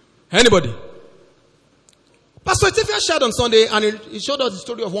 Anybody? Pastor Estefia shared on Sunday and he showed us the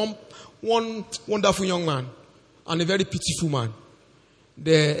story of one wonderful young man and a very pitiful man.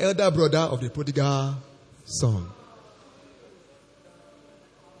 The elder brother of the prodigal son.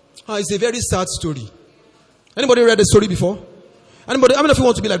 It's a very sad story. Anybody read the story before? Anybody? How many of you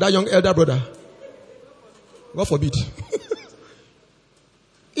want to be like that young elder brother? God forbid.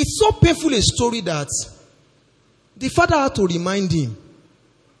 It's so painful a story that the father had to remind him,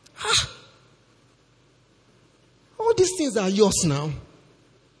 all these things are yours now.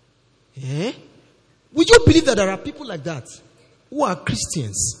 Would you believe that there are people like that who are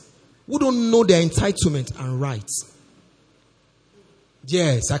Christians, who don't know their entitlement and rights.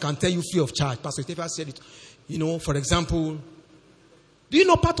 Yes, I can tell you free of charge. Pastor Stephen said it. You know, for example, do you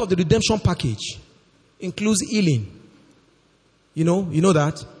know part of the redemption package includes healing? You know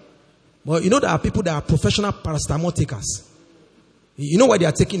that? But you know there are people that are professional paracetamol takers. You know why they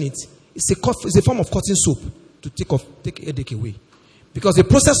are taking it? It's a form of cotton soap to take headache away. Because the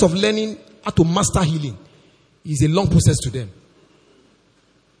process of learning how to master healing is a long process to them.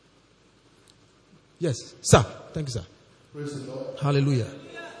 Yes, sir. Thank you, sir. Praise the Lord. Hallelujah.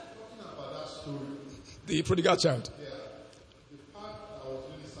 Talking about that story. The prodigal child. Yeah. The part I was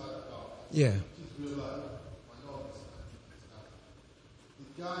really sad about. Yeah. Which is real life. My Lord is that the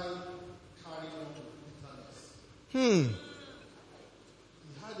guy carrying on with bitterness. He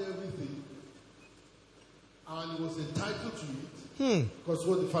had everything, and he was entitled to it. Because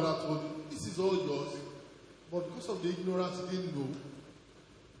what the father told him, this is all yours. But because of the ignorance, he didn't know.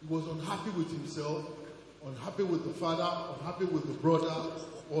 He was unhappy with himself, unhappy with the father, unhappy with the brother,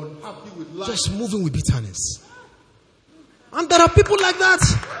 unhappy with life. Just moving with bitterness. And there are people like that.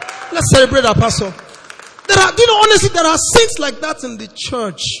 Let's celebrate our pastor. Honestly, there are saints like that in the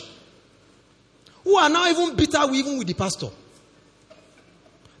church who are now even bitter even with the pastor.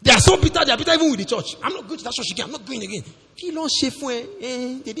 They are so bitter, they are bitter even with the church. I'm not going to that church again. I'm not going again. They don't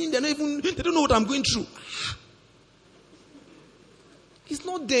know what I'm going through. It's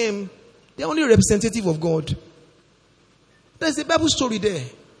not them. They're only a representative of God. There's a Bible story there.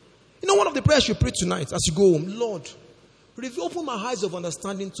 You know, one of the prayers you pray tonight as you go home, Lord, open my eyes of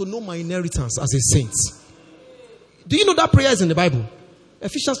understanding to know my inheritance as a saint. Do you know that prayer is in the Bible?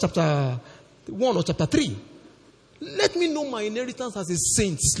 Ephesians chapter 1 or chapter 3. Let me know my inheritance as a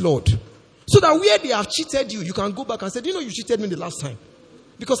saint, Lord. So that where they have cheated you, you can go back and say, do you know you cheated me the last time?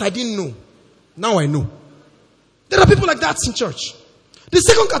 Because I didn't know. Now I know. There are people like that in church. The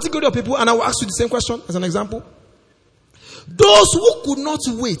second category of people, and I will ask you the same question as an example. Those who could not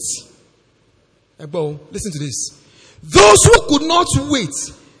wait. Ebo, listen to this. Those who could not wait,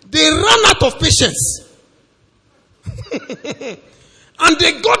 they ran out of patience. And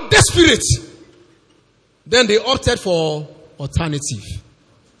they got desperate. Then they opted for alternative.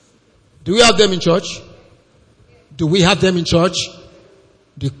 Do we have them in church? Do we have them in church?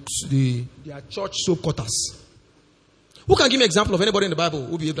 They are church soap cutters. Who can give me an example of anybody in the Bible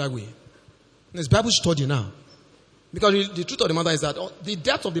who behaved that way? It's Bible study now. Because the truth of the matter is that the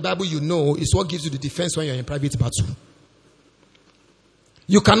depth of the Bible you know is what gives you the defense when you're in private battle.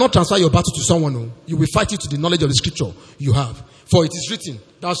 You cannot transfer your battle to someone who you will fight it to the knowledge of the scripture you have. For it is written,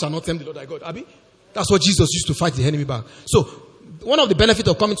 thou shalt not tempt the Lord thy God. Abi? That's what Jesus used to fight the enemy back. So, one of the benefits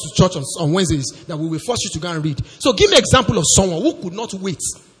of coming to church on Wednesdays is that we will force you to go and read. So, give me an example of someone who could not wait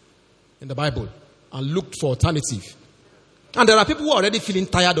in the Bible and looked for alternative. And there are people who are already feeling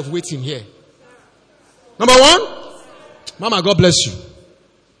tired of waiting here. Number one, Mama, God bless you.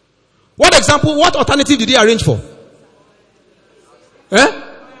 What alternative did he arrange for?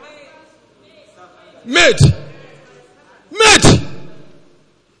 Maid.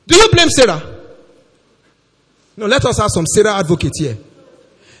 Do you blame Sarah? No, let us have some Sarah advocate here.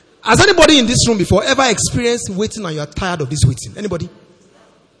 Has anybody in this room before ever experienced waiting and you are tired of this waiting? Anybody?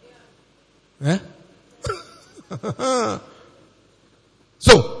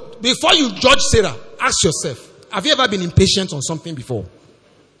 So, before you judge Sarah, ask yourself, have you ever been impatient on something before?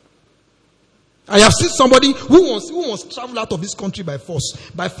 I have seen somebody who wants to travel out of this country by force,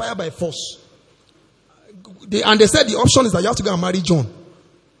 by fire, by force. And they said the option is that you have to go and marry John.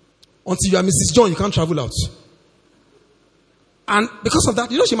 Until you are Mrs. John, you can't travel out. And because of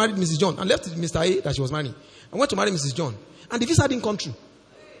that, she married Mrs. John and left Mr. A that she was marrying and went to marry Mrs. John. And the visa didn't come true.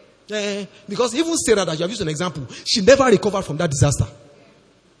 Because even Sarah, that you have used an example, she never recovered from that disaster.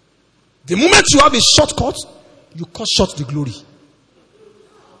 The moment you have a shortcut, you cut short the glory.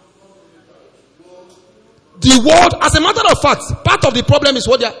 The world, as a matter of fact, part of the problem is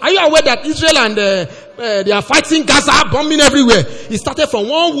what they are. Are you aware that Israel and they are fighting Gaza, bombing everywhere? It started from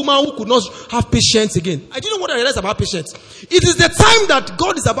one woman who could not have patience again. I didn't know what I realized about patience. It is the time that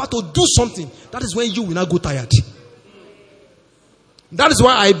God is about to do something. That is when you will not go tired. That is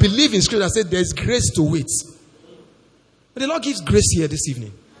why I believe in scripture that said there is grace to wait. But the Lord gives grace here this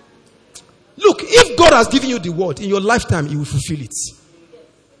evening. Look, if God has given you the word in your lifetime, He will fulfill it.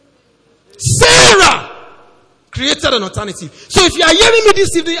 Sarah created an alternative. So if you are hearing me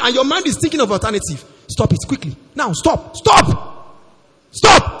this evening and your mind is thinking of alternative, stop it quickly. Now, stop.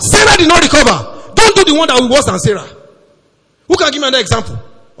 Sarah did not recover. Don't do the one that was worse than Sarah. Who can give me another example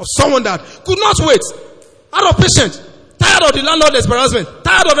of someone that could not wait, out of patience, tired of the landlord's embarrassment,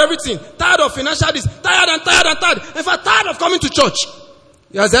 tired of everything, tired of financial this, tired. In fact, tired of coming to church.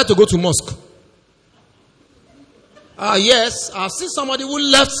 You are there to go to mosque. Yes, I've seen somebody who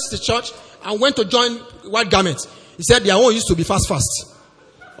left the church and went to join White Garment. He said their own used to be fast.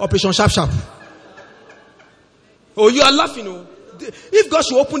 Operation Sharp. Oh, you are laughing. Oh. If God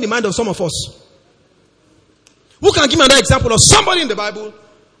should open the mind of some of us, who can give me another example of somebody in the Bible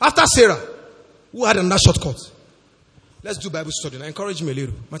after Sarah who had another shortcut? Let's do Bible study. Now encourage me a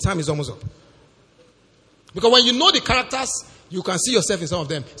little. My time is almost up. Because when you know the characters, you can see yourself in some of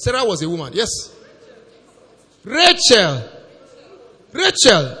them. Sarah was a woman. Yes. Rachel.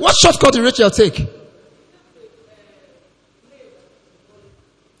 What shortcut did Rachel take?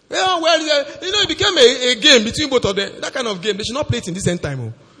 Yeah, well, it became a game between both of them. That kind of game. They should not play it in this end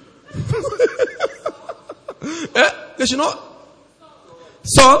time. They should not.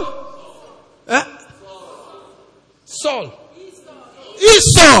 Saul? Saul.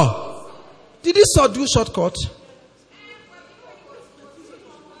 Esau. Did Esau do shortcut?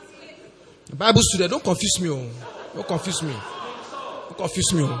 Bible student, don't confuse me. Don't confuse me.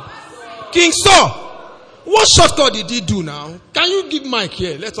 King Saul. What shortcut did he do now? Can you give Mike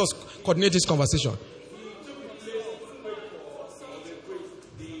here? Let us coordinate this conversation.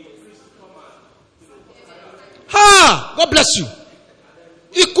 God bless you.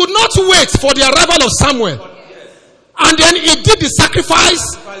 He could not wait for the arrival of Samuel. And then he did the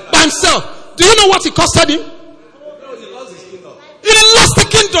sacrifice by himself. Do you know what it costed him? He lost the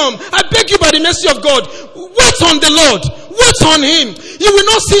kingdom. I beg you by the mercy of God, wait on the Lord. Wait on him. You will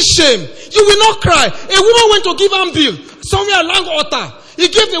not see shame. You will not cry. A woman went to give handbill somewhere along altar. He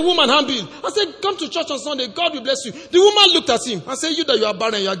gave the woman handbill. I said, come to church on Sunday. God will bless you. The woman looked at him and said, you that you are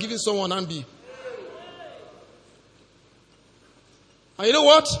barren, you are giving someone handbill. And you know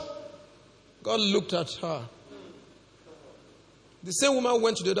what? God looked at her. The same woman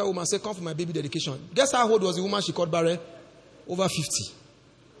went to the other woman and said, come for my baby dedication. Guess how old was the woman she called barren? Over 50.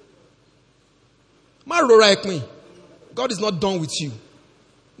 God is not done with you.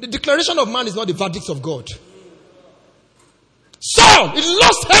 The declaration of man is not the verdict of God. Saul, he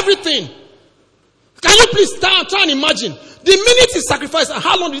lost everything. Can you please try and imagine? The minute he sacrificed, and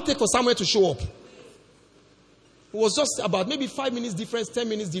how long did it take for Samuel to show up? It was just about maybe 5 minutes difference, 10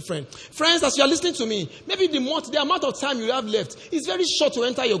 minutes difference. Friends, as you are listening to me, maybe the amount of time you have left is very short to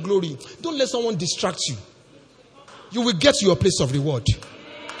enter your glory. Don't let someone distract you. You will get to your place of reward.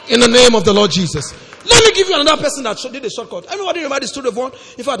 In the name of the Lord Jesus. Let me give you another person that did a shortcut. Everybody remember the story of one?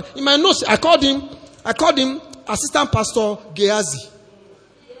 In fact, in my notes, I called him Assistant Pastor Gehazi.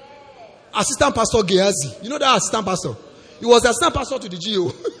 Assistant Pastor Gehazi. You know that assistant pastor? He was the assistant pastor to the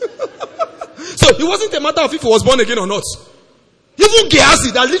GO. So it wasn't a matter of if he was born again or not. Even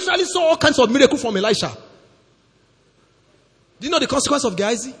Gehazi that literally saw all kinds of miracles from Elisha. Do you know the consequence of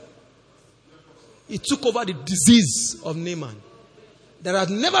Gehazi? He took over the disease of Naaman. There had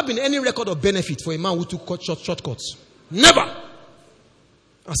never been any record of benefit for a man who took shortcuts. Never.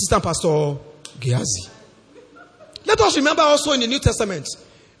 Assistant Pastor Gehazi. Let us remember also in the New Testament,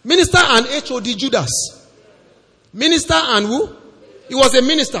 minister and HOD Judas. Minister and who? He was a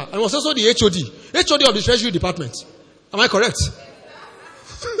minister and was also the HOD. HOD of the Treasury Department. Am I correct?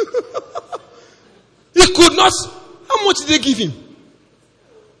 He could not. How much did they give him?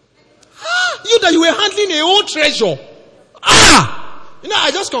 You that you were handling a whole treasure. You know,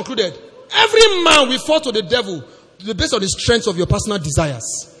 I just concluded. Every man will fall to the devil to the base of the strength of your personal desires.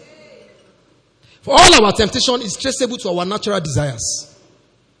 For all our temptation is traceable to our natural desires.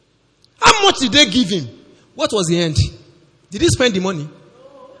 How much did they give him? What was the end? Did he spend the money?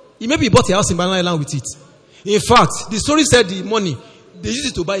 He maybe bought a house in Banana Island with it. In fact, the story said the money, they used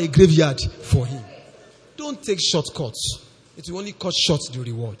it to buy a graveyard for him. Don't take shortcuts. It will only cut short the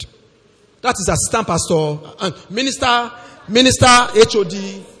reward. That is assistant pastor and minister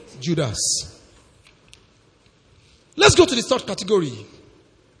HOD Judas. Let's go to the third category.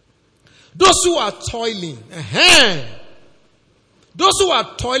 Those who are toiling. Those who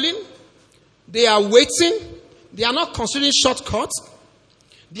are toiling, they are waiting. They are not considering shortcuts.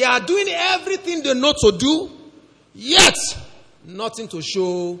 They are doing everything they know to do, yet nothing to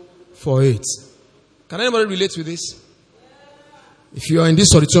show for it. Can anybody relate with this? If you are in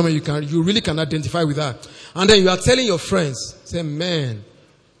this auditorium, you really can identify with that. And then you are telling your friends, say, man,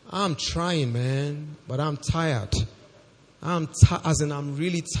 I'm trying, man, but I'm tired. I'm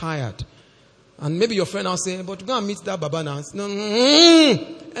really tired. And maybe your friend will say, but go and meet that Baba now. No,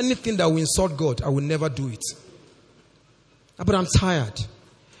 anything that will insult God, I will never do it. But I'm tired.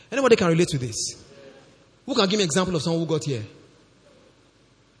 Anybody can relate to this? Who can give me an example of someone who got here?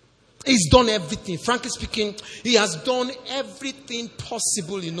 He's done everything. Frankly speaking, he has done everything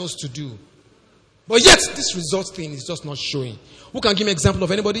possible he knows to do. But yet, this result thing is just not showing. Who can give me an example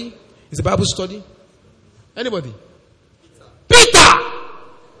of anybody? Is a Bible study? Anybody? Peter!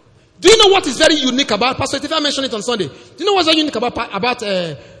 Do you know what is very unique about Pastor? If I mentioned it on Sunday, do you know what's very unique about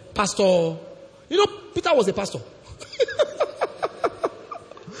Pastor? You know, Peter was a pastor.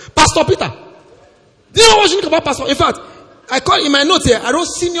 Pastor Peter. Do you know what's unique about Pastor? In fact, I call in my notes here, I wrote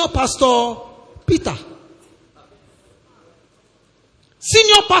Senior Pastor Peter.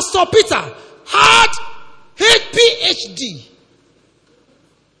 Senior Pastor Peter had a PhD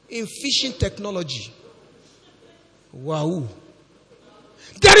in fishing technology. Wow.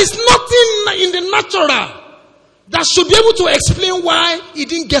 There is nothing in the natural that should be able to explain why he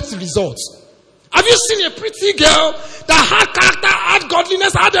didn't get the results. Have you seen a pretty girl that had character, had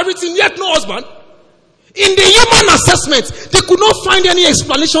godliness, had everything, yet no husband? In the human assessment, they could not find any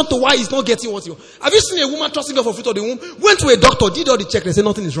explanation to why he's not getting what he wants. Have you seen a woman trusting God for fruit of the womb? Went to a doctor, did all the check, they said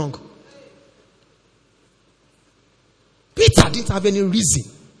nothing is wrong. Peter didn't have any reason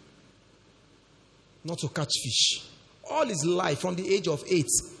not to catch fish. All his life, from the age of 8,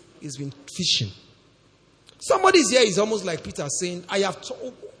 he's been fishing. Somebody's here is almost like Peter saying, I have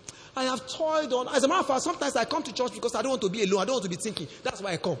toiled on. As a matter of fact, sometimes I come to church because I don't want to be alone. I don't want to be thinking. That's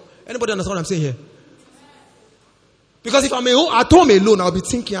why I come. Anybody understand what I'm saying here? Because if I'm at home alone, I'll be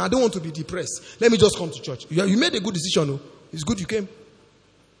thinking, I don't want to be depressed. Let me just come to church. You made a good decision. No? It's good you came.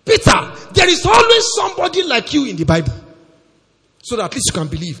 Peter, there is always somebody like you in the Bible. So that at least you can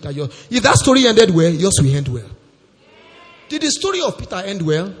believe that if that story ended well, yours will end well. Did the story of Peter end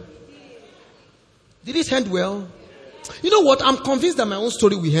well? Did it end well? You know what? I'm convinced that my own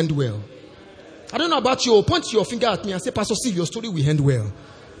story will end well. I don't know about you. Point your finger at me and say, Pastor Steve, your story will end well.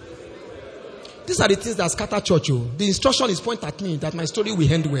 These are the things that scatter church. The instruction is point at me that my story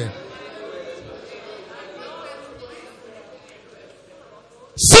will end well.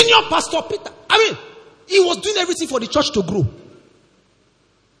 Senior Pastor Peter. He was doing everything for the church to grow.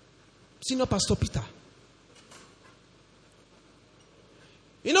 Senior Pastor Peter.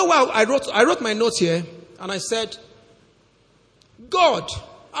 You know what? I wrote my notes here and I said, God,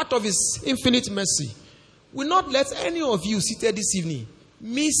 out of his infinite mercy, will not let any of you seated this evening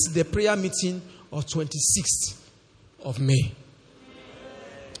miss the prayer meeting of 26th of May.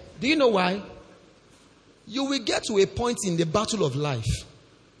 Do you know why? You will get to a point in the battle of life.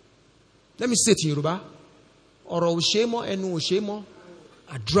 Let me say it in Yoruba. Oro ushemo enu ushemo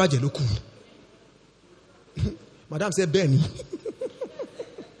adraje loku. Madam said Benny.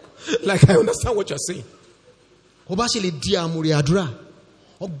 Like I understand what you're saying. Oba se le di amuri adura.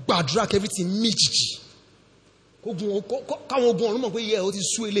 Ogba adura everything mijiji. Have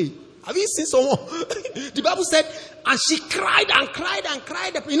you seen someone? The Bible said, and she cried and cried and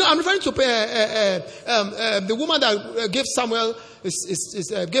cried. You know, I'm referring to the woman that gave Samuel,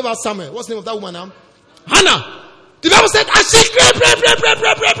 gave out Samuel. What's the name of that woman now? Hannah. The Bible said, and she cried,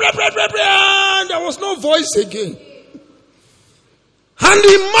 and there was no voice again. And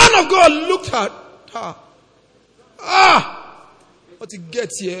the man of God looked at her. What he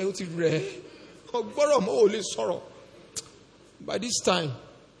gets here, what he read. By this time,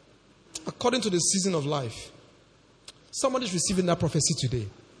 according to the season of life, somebody's receiving that prophecy today.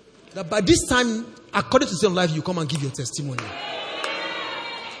 That by this time, according to the season of life, you come and give your testimony.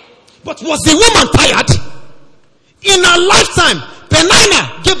 But was the woman tired? In her lifetime,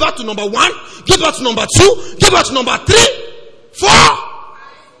 Penina gave birth to number 1, gave birth to number 2, gave birth to number 3, 4,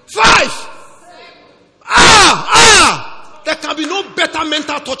 5. There can be no better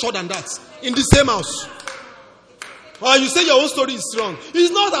mental torture than that in the same house. Or you say your own story is strong.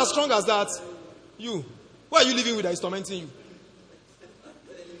 It's not as strong as that. You. Why are you living with that is tormenting you?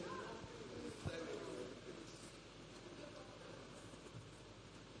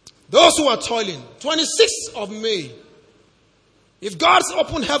 Those who are toiling. 26th of May. If God's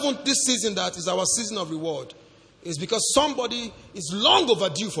opened heaven this season, that is our season of reward. It's because somebody is long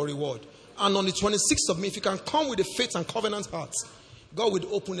overdue for reward. And on the 26th of May, if you can come with a faith and covenant heart, God will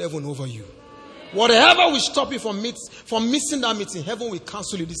open heaven over you. Whatever will stop you from missing that meeting, heaven will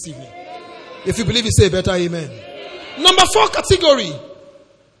cancel you this evening. If you believe it, say a better amen. Number 4 category.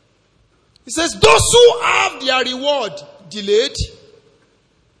 It says, those who have their reward delayed,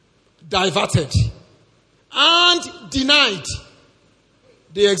 diverted, and denied,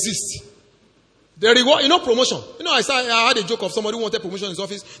 they exist. The reward, promotion. I had a joke of somebody who wanted promotion in his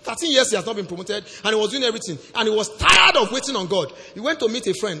office. 13 years he has not been promoted, and he was doing everything. And he was tired of waiting on God. He went to meet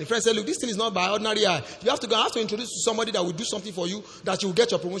a friend. The friend said, look, this thing is not by ordinary eye. You have to introduce to somebody that will do something for you, that you will get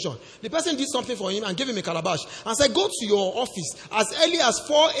your promotion. The person did something for him and gave him a calabash. And said, go to your office as early as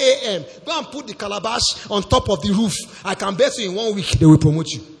 4 a.m. Go and put the calabash on top of the roof. I can bet you in 1 week they will promote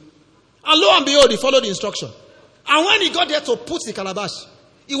you. And lo and behold, he followed the instruction. And when he got there to put the calabash,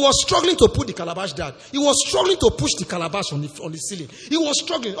 he was struggling to put the calabash down. He was struggling to push the calabash on the ceiling. He was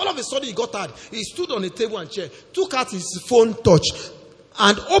struggling. All of a sudden, he got tired. He stood on a table and chair, took out his phone touch,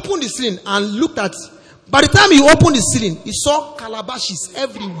 and opened the ceiling and looked at. By the time he opened the ceiling, he saw calabashes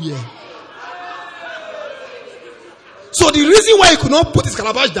everywhere. So the reason why he could not put his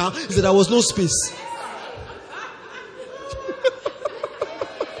calabash down is that there was no space.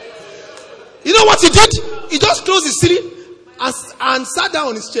 You know what he did? He just closed the ceiling and sat down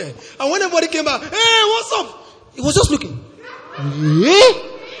on his chair. And when everybody came back, hey, what's up? He was just looking. Yeah?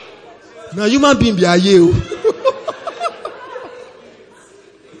 Now human being be a you.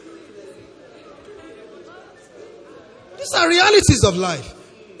 These are realities of life.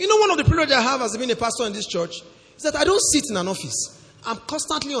 You know, one of the privileges I have as being a pastor in this church is that I don't sit in an office. I'm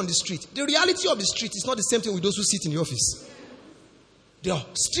constantly on the street. The reality of the street is not the same thing with those who sit in the office. The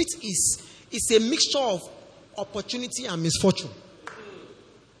street is a mixture of opportunity and misfortune.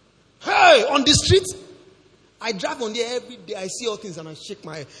 Hey, on the street, I drive on there every day. I see all things and I shake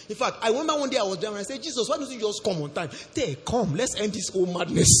my head. In fact, I remember one day I was there and I said, Jesus, why don't you just come on time? Come, let's end this whole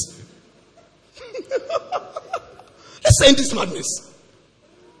madness. Let's end this madness.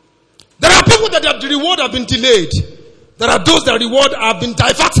 There are people that the reward have been delayed. There are those that the reward have been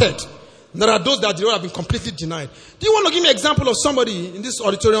diverted. There are those that the reward have been completely denied. Do you want to give me an example of somebody in this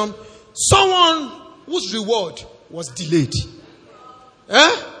auditorium? Someone whose reward was delayed.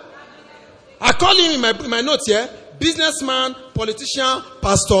 I call him in my notes here, businessman, politician,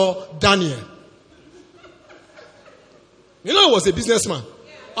 Pastor Daniel. You know, he was a businessman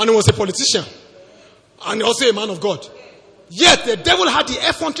and he was a politician and also a man of God. Yet the devil had the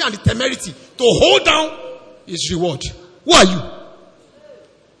effrontery and the temerity to hold down his reward. Who are you?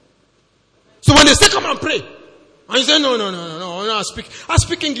 So when they say come and pray, and you say no, I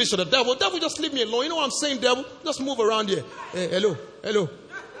speak English to the devil. Devil, just leave me alone. You know what I'm saying, devil? Just move around here. Hey, hello.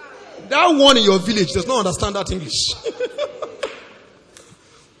 That one in your village does not understand that English.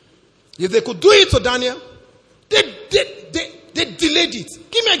 If they could do it to Daniel, they delayed it.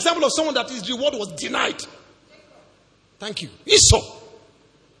 Give me an example of someone that his reward was denied. Thank you. Esau.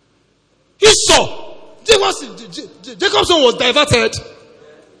 Jacob's son was diverted.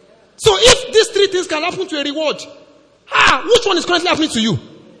 So if these three things can happen to a reward, which one is currently happening to you?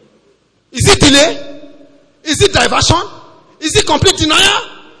 Is it delay? Is it diversion? Is it complete denial?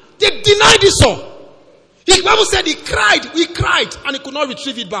 They denied Esau. The Bible said he cried, and he could not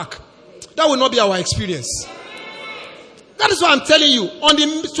retrieve it back. That will not be our experience. That is why I'm telling you, on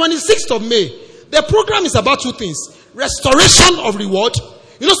the 26th of May, the program is about two things. Restoration of reward.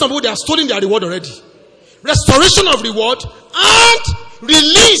 You know some people, they have stolen their reward already. Restoration of reward and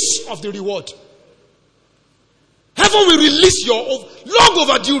release of the reward. Heaven will release your long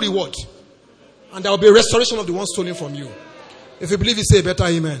overdue reward. And there will be a restoration of the one stolen from you. If you believe it, say a better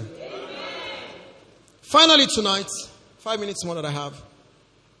amen. Finally tonight, 5 minutes more that I have.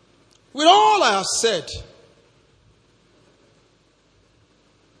 With all I have said,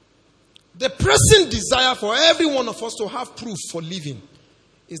 the pressing desire for every one of us to have proof for living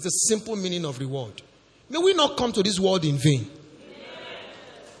is the simple meaning of reward. May we not come to this world in vain.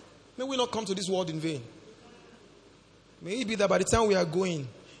 May we not come to this world in vain. May it be that by the time we are going,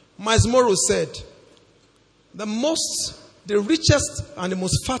 Miles Morrow said, the richest and the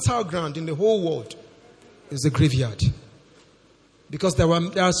most fertile ground in the whole world is the graveyard. Because there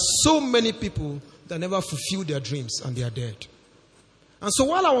are so many people that never fulfill their dreams and they are dead. And so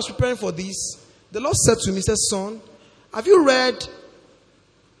while I was preparing for this, the Lord said to me, he said, son, have you read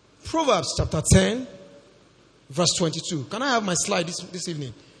Proverbs chapter 10, verse 22? Can I have my slide this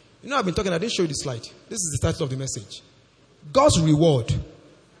evening? You know, I've been talking, I didn't show you the slide. This is the title of the message. God's reward,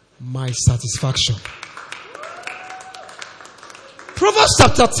 my satisfaction. Proverbs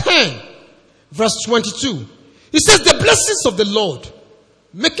chapter 10, verse 22. He says, the blessings of the Lord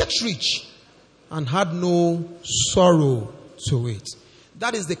maketh rich and had no sorrow to it.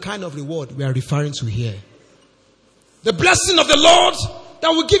 That is the kind of reward we are referring to here. The blessing of the Lord that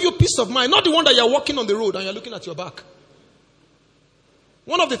will give you peace of mind. Not the one that you're walking on the road and you're looking at your back.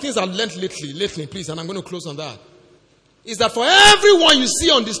 One of the things I've learned lately, please, and I'm going to close on that, is that for everyone you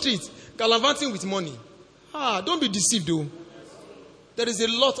see on the street gallivanting with money, don't be deceived though. There is a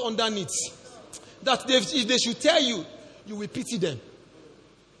lot underneath that if they should tell you, you will pity them.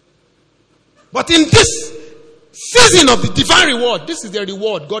 But in this season of the divine reward, this is the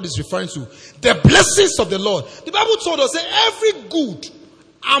reward God is referring to. The blessings of the Lord. The Bible told us that every good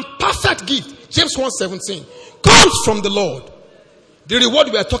and perfect gift, James 1:17, comes from the Lord. The reward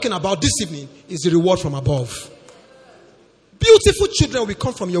we are talking about this evening is the reward from above. Beautiful children will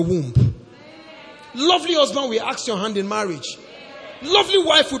come from your womb. Lovely husband will ask your hand in marriage. Lovely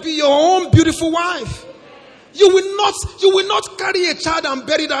wife will be your own beautiful wife. You will not carry a child and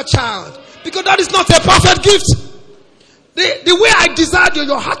bury that child, because that is not a perfect gift. The way I desired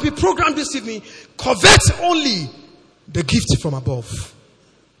your heart be programmed this evening, covet only the gift from above.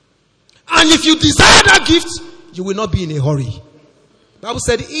 And if you desire that gift, you will not be in a hurry. The Bible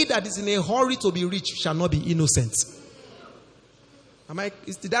said, he that is in a hurry to be rich shall not be innocent.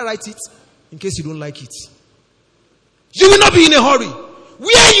 Did I write it? In case you don't like it. You will not be in a hurry.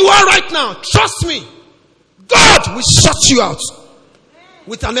 Where you are right now, trust me, God will sort you out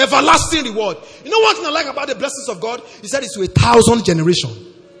with an everlasting reward. You know one thing I like about the blessings of God? He said it's to 1,000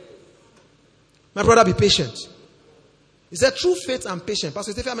 generations. My brother, be patient. He said true faith and patience.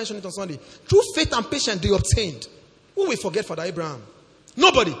 Pastor Stephen mentioned it on Sunday. True faith and patience they obtained. Who will forget Father Abraham?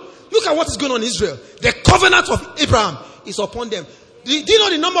 Nobody. Look at what is going on in Israel. The covenant of Abraham is upon them. Do you know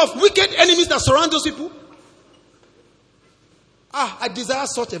the number of wicked enemies that surround those people? I desire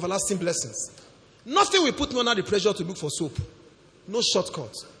such everlasting blessings. Nothing will put me under the pressure to look for soap. No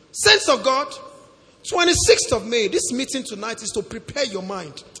shortcut. Saints of God, 26th of May, this meeting tonight is to prepare your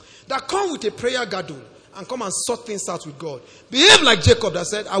mind. That come with a prayer gathering and come and sort things out with God. Behave like Jacob that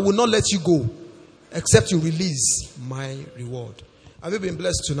said, I will not let you go except you release my reward. Have you been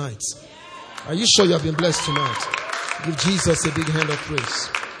blessed tonight? Are you sure you have been blessed tonight? Give Jesus a big hand of praise.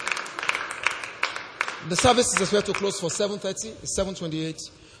 The service is expected to close for 7:30. It's 7:28.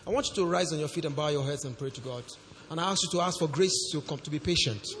 I want you to rise on your feet and bow your heads and pray to God. And I ask you to ask for grace to come to be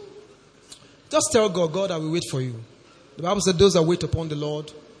patient. Just tell God, God, I will wait for you. The Bible said those that wait upon the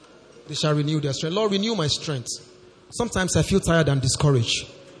Lord, they shall renew their strength. Lord, renew my strength. Sometimes I feel tired and discouraged.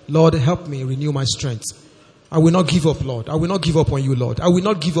 Lord, help me renew my strength. I will not give up, Lord. I will not give up on you, Lord. I will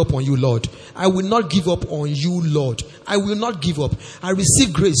not give up on you, Lord. I will not give up on you, Lord. I will not give up. I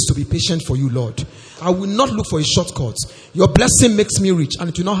receive grace to be patient for you, Lord. I will not look for a shortcut. Your blessing makes me rich and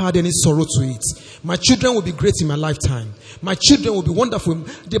it will not add any sorrow to it. My children will be great in my lifetime. My children will be wonderful.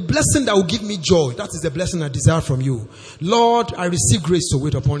 The blessing that will give me joy, that is the blessing I desire from you. Lord, I receive grace to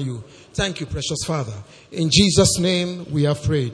wait upon you. Thank you, precious Father. In Jesus' name we have prayed.